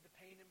might be the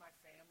pain in my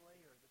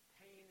family, or the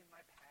pain in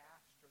my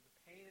past, or the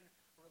pain in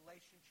a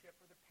relationship,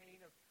 or the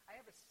pain of, I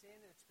have a sin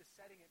and it's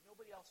besetting it.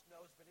 Nobody else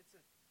knows, but it's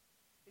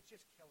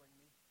just killing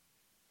me.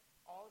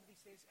 All of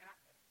these things, and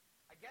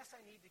I guess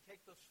I need to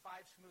take those 5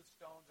 smooth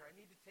stones, or I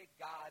need to take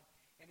God,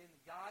 and in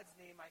God's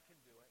name I can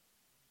do it.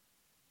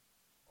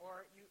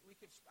 Or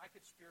I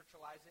could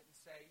spiritualize it and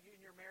say, in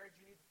your marriage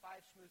you need the 5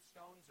 smooth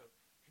stones of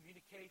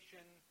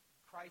communication,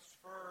 Christ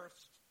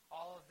first,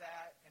 all of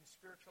that, and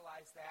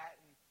spiritualize that.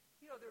 And,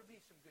 there would be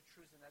some good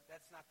truths in that.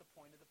 That's not the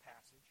point of the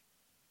passage.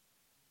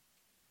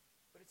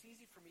 But it's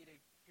easy for me to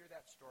hear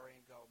that story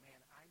and go, man,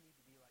 I need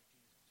to be like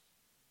Jesus.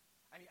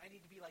 I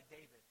need to be like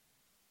David.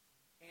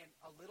 And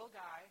a little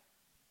guy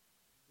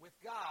with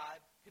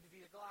God could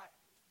defeat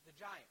the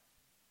giant.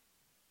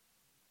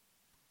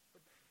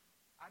 But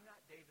I'm not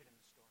David in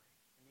the story,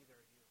 and neither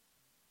are you.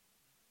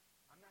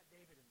 I'm not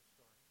David in the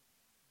story.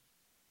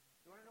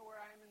 You want to know where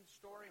I am in the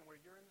story and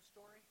where you're in the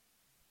story?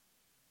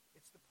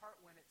 It's the part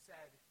when it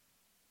said,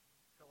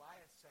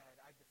 Goliath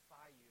said, I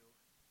defy you.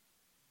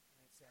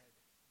 And it said,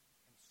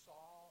 and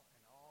Saul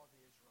and all the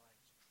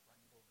Israelites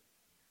trembled in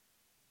fear.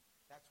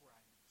 That's where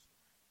I am in the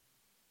story.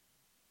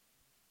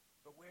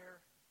 But where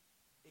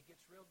it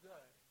gets real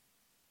good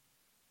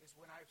is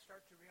when I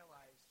start to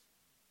realize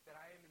that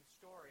I am in the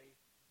story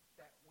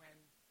that when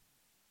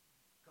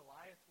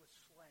Goliath was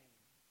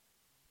slain,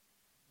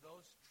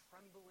 those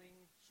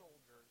trembling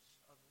soldiers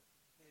of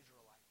the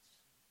Israelites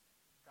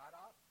got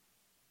up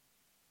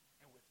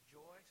and with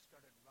joy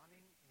started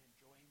running and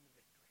enjoying the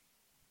victory.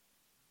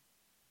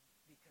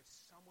 Because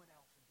someone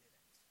else did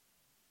it.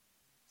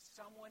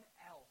 Someone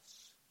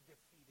else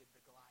defeated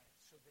the Goliath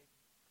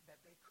that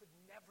they could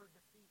never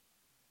defeat.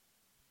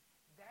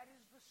 That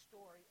is the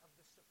story of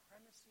the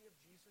supremacy of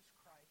Jesus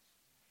Christ.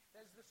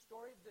 That is the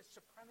story of the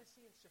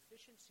supremacy and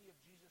sufficiency of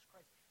Jesus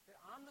Christ. That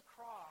on the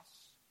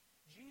cross,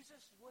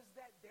 Jesus was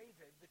that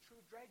David, the true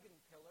dragon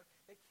killer,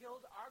 that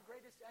killed our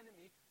greatest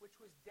enemy, which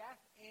was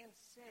death and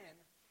sin.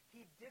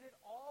 He did it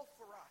all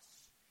for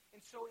us. And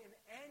so in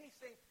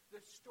anything,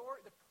 the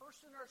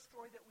person in our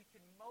story that we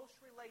can most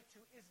relate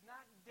to is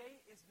not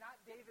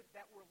David,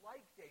 that we're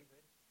like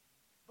David,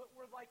 but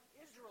we're like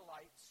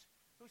Israelites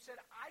who said,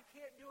 I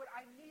can't do it,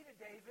 I need a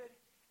David.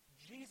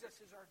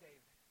 Jesus is our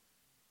David.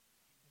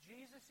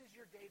 Jesus is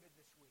your David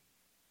this week.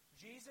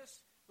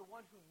 Jesus, the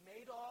one who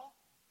made all,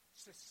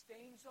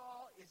 sustains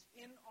all, is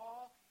in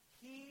all.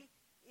 He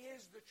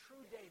is the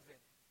true David.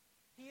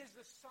 He is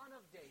the Son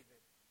of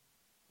David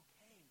who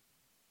came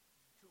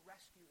to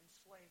rescue and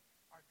slay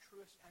our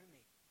truest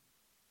enemy.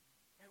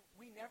 And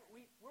we're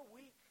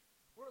weak.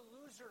 We're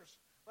losers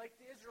like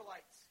the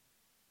Israelites.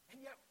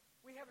 And yet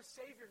we have a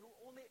Savior who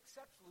only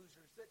accepts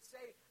losers that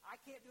say, I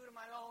can't do it on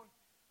my own.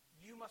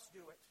 You must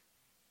do it.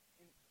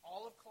 And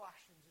all of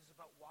Colossians is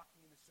about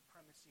walking in the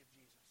supremacy of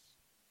Jesus.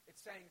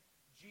 It's saying,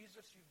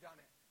 Jesus, you've done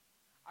it.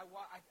 I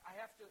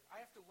have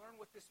to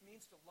learn what this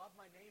means to love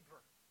my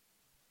neighbor.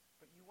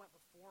 But you went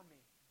before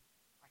me.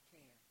 I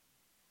can.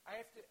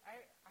 I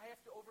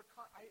have to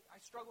overcome. I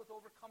struggle with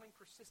overcoming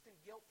persistent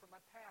guilt from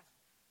my past.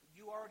 But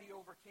you already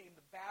overcame.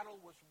 The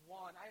battle was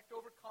won. I have to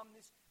overcome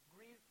this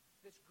grief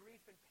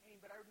and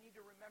pain. But I need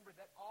to remember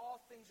that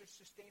all things are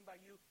sustained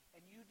by you,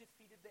 and you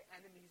defeated the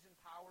enemies and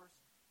powers.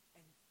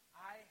 And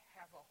I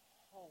have a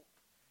hope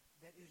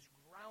that is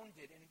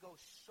grounded, and it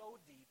goes so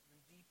deep and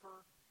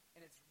deeper,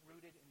 and it's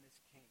rooted in this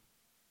King.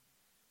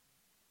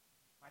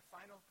 My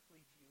final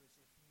plea to you is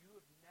if you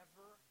have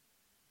never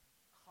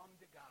come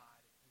to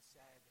God and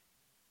said,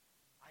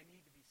 I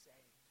need to be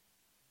saved.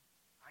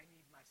 I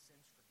need my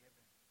sins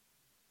forgiven.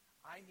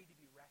 I need to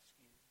be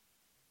rescued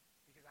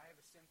because I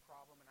have a sin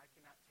problem and I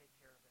cannot take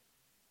care of it.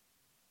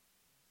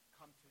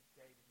 Come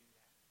today to do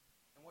that.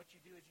 And what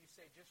you do is you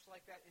say, just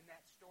like that in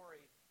that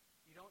story,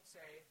 you don't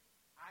say,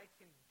 I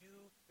can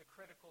do the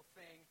critical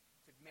thing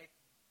to make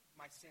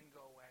my sin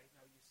go away.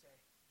 No, you say,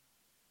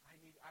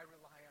 I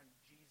rely on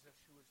Jesus,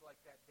 who is like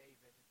that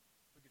David,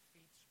 who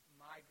defeats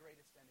my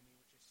greatest enemy,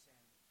 which is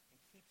sin, and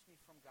keeps me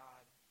from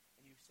God.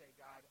 And you say,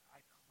 God,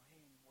 I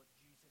claim what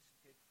Jesus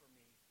did for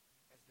me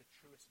as the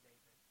truest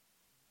David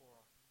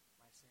for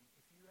my sin.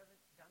 If you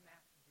haven't done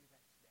that, do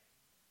that today.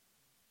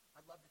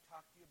 I'd love to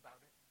talk to you about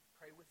it,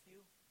 pray with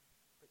you,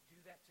 but do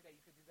that today.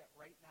 You could do that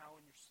right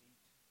now in your seat.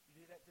 You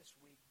do that this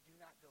week. Do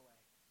not delay.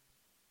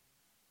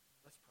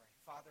 Let's pray.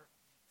 Father,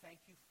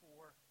 thank you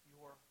for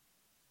your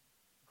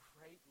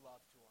great love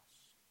to us.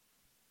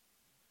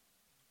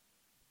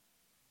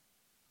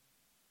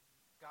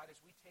 God,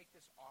 as we take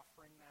this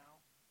offering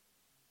now,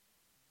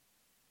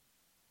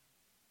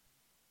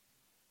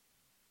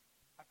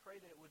 I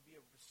pray that it would be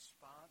a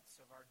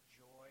response of our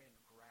joy and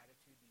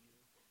gratitude to you.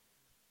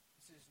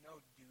 This is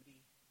no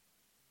duty,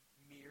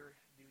 mere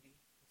duty.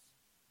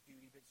 It's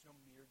duty, but it's no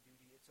mere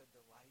duty. It's a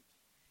delight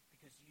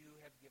because you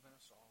have given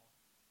us all.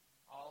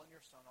 All in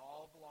your Son.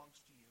 All belongs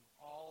to you.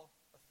 All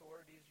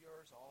authority is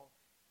yours. All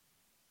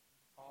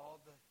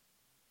the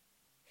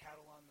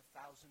cattle on the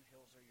 1,000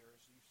 hills are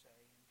yours, you say.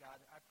 And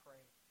God, I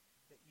pray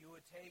that you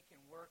would take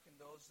and work in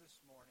those this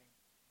morning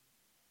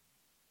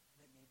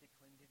that need to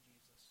cling to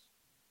Jesus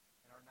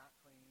and are not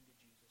clinging to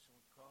Jesus, and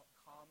would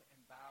come and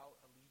bow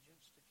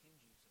allegiance to King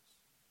Jesus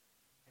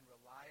and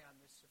rely on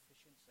this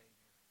sufficient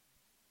Savior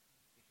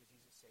because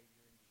he's a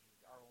Savior indeed,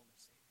 our only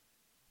Savior.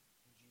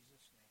 In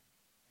Jesus' name,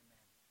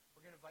 amen.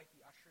 We're going to invite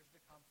the ushers to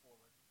come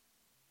forward.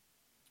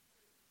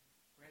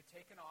 We're going to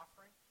take an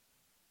offering.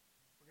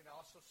 We're going to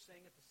also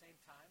sing at the same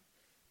time.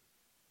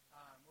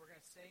 We're going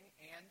to sing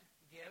and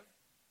give.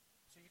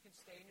 So you can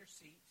stay in your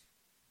seat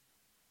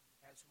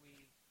as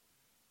we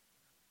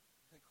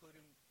conclude.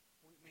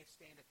 We may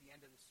stand at the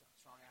end of the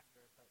song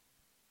after, but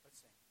let's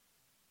sing.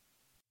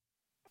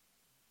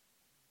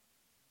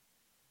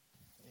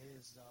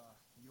 Is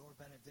your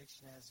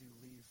benediction as you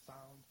leave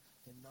found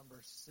in number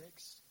 6.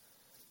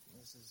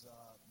 This is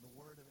the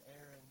word of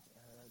Aaron,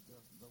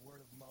 the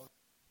word of Moses.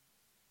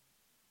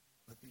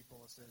 The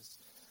people, it says,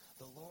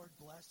 the Lord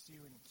bless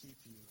you and keep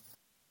you,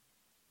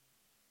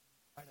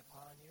 shine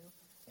upon you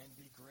and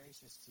be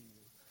gracious to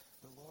you.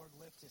 The Lord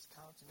lift his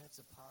countenance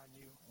upon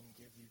you and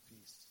give you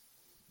peace.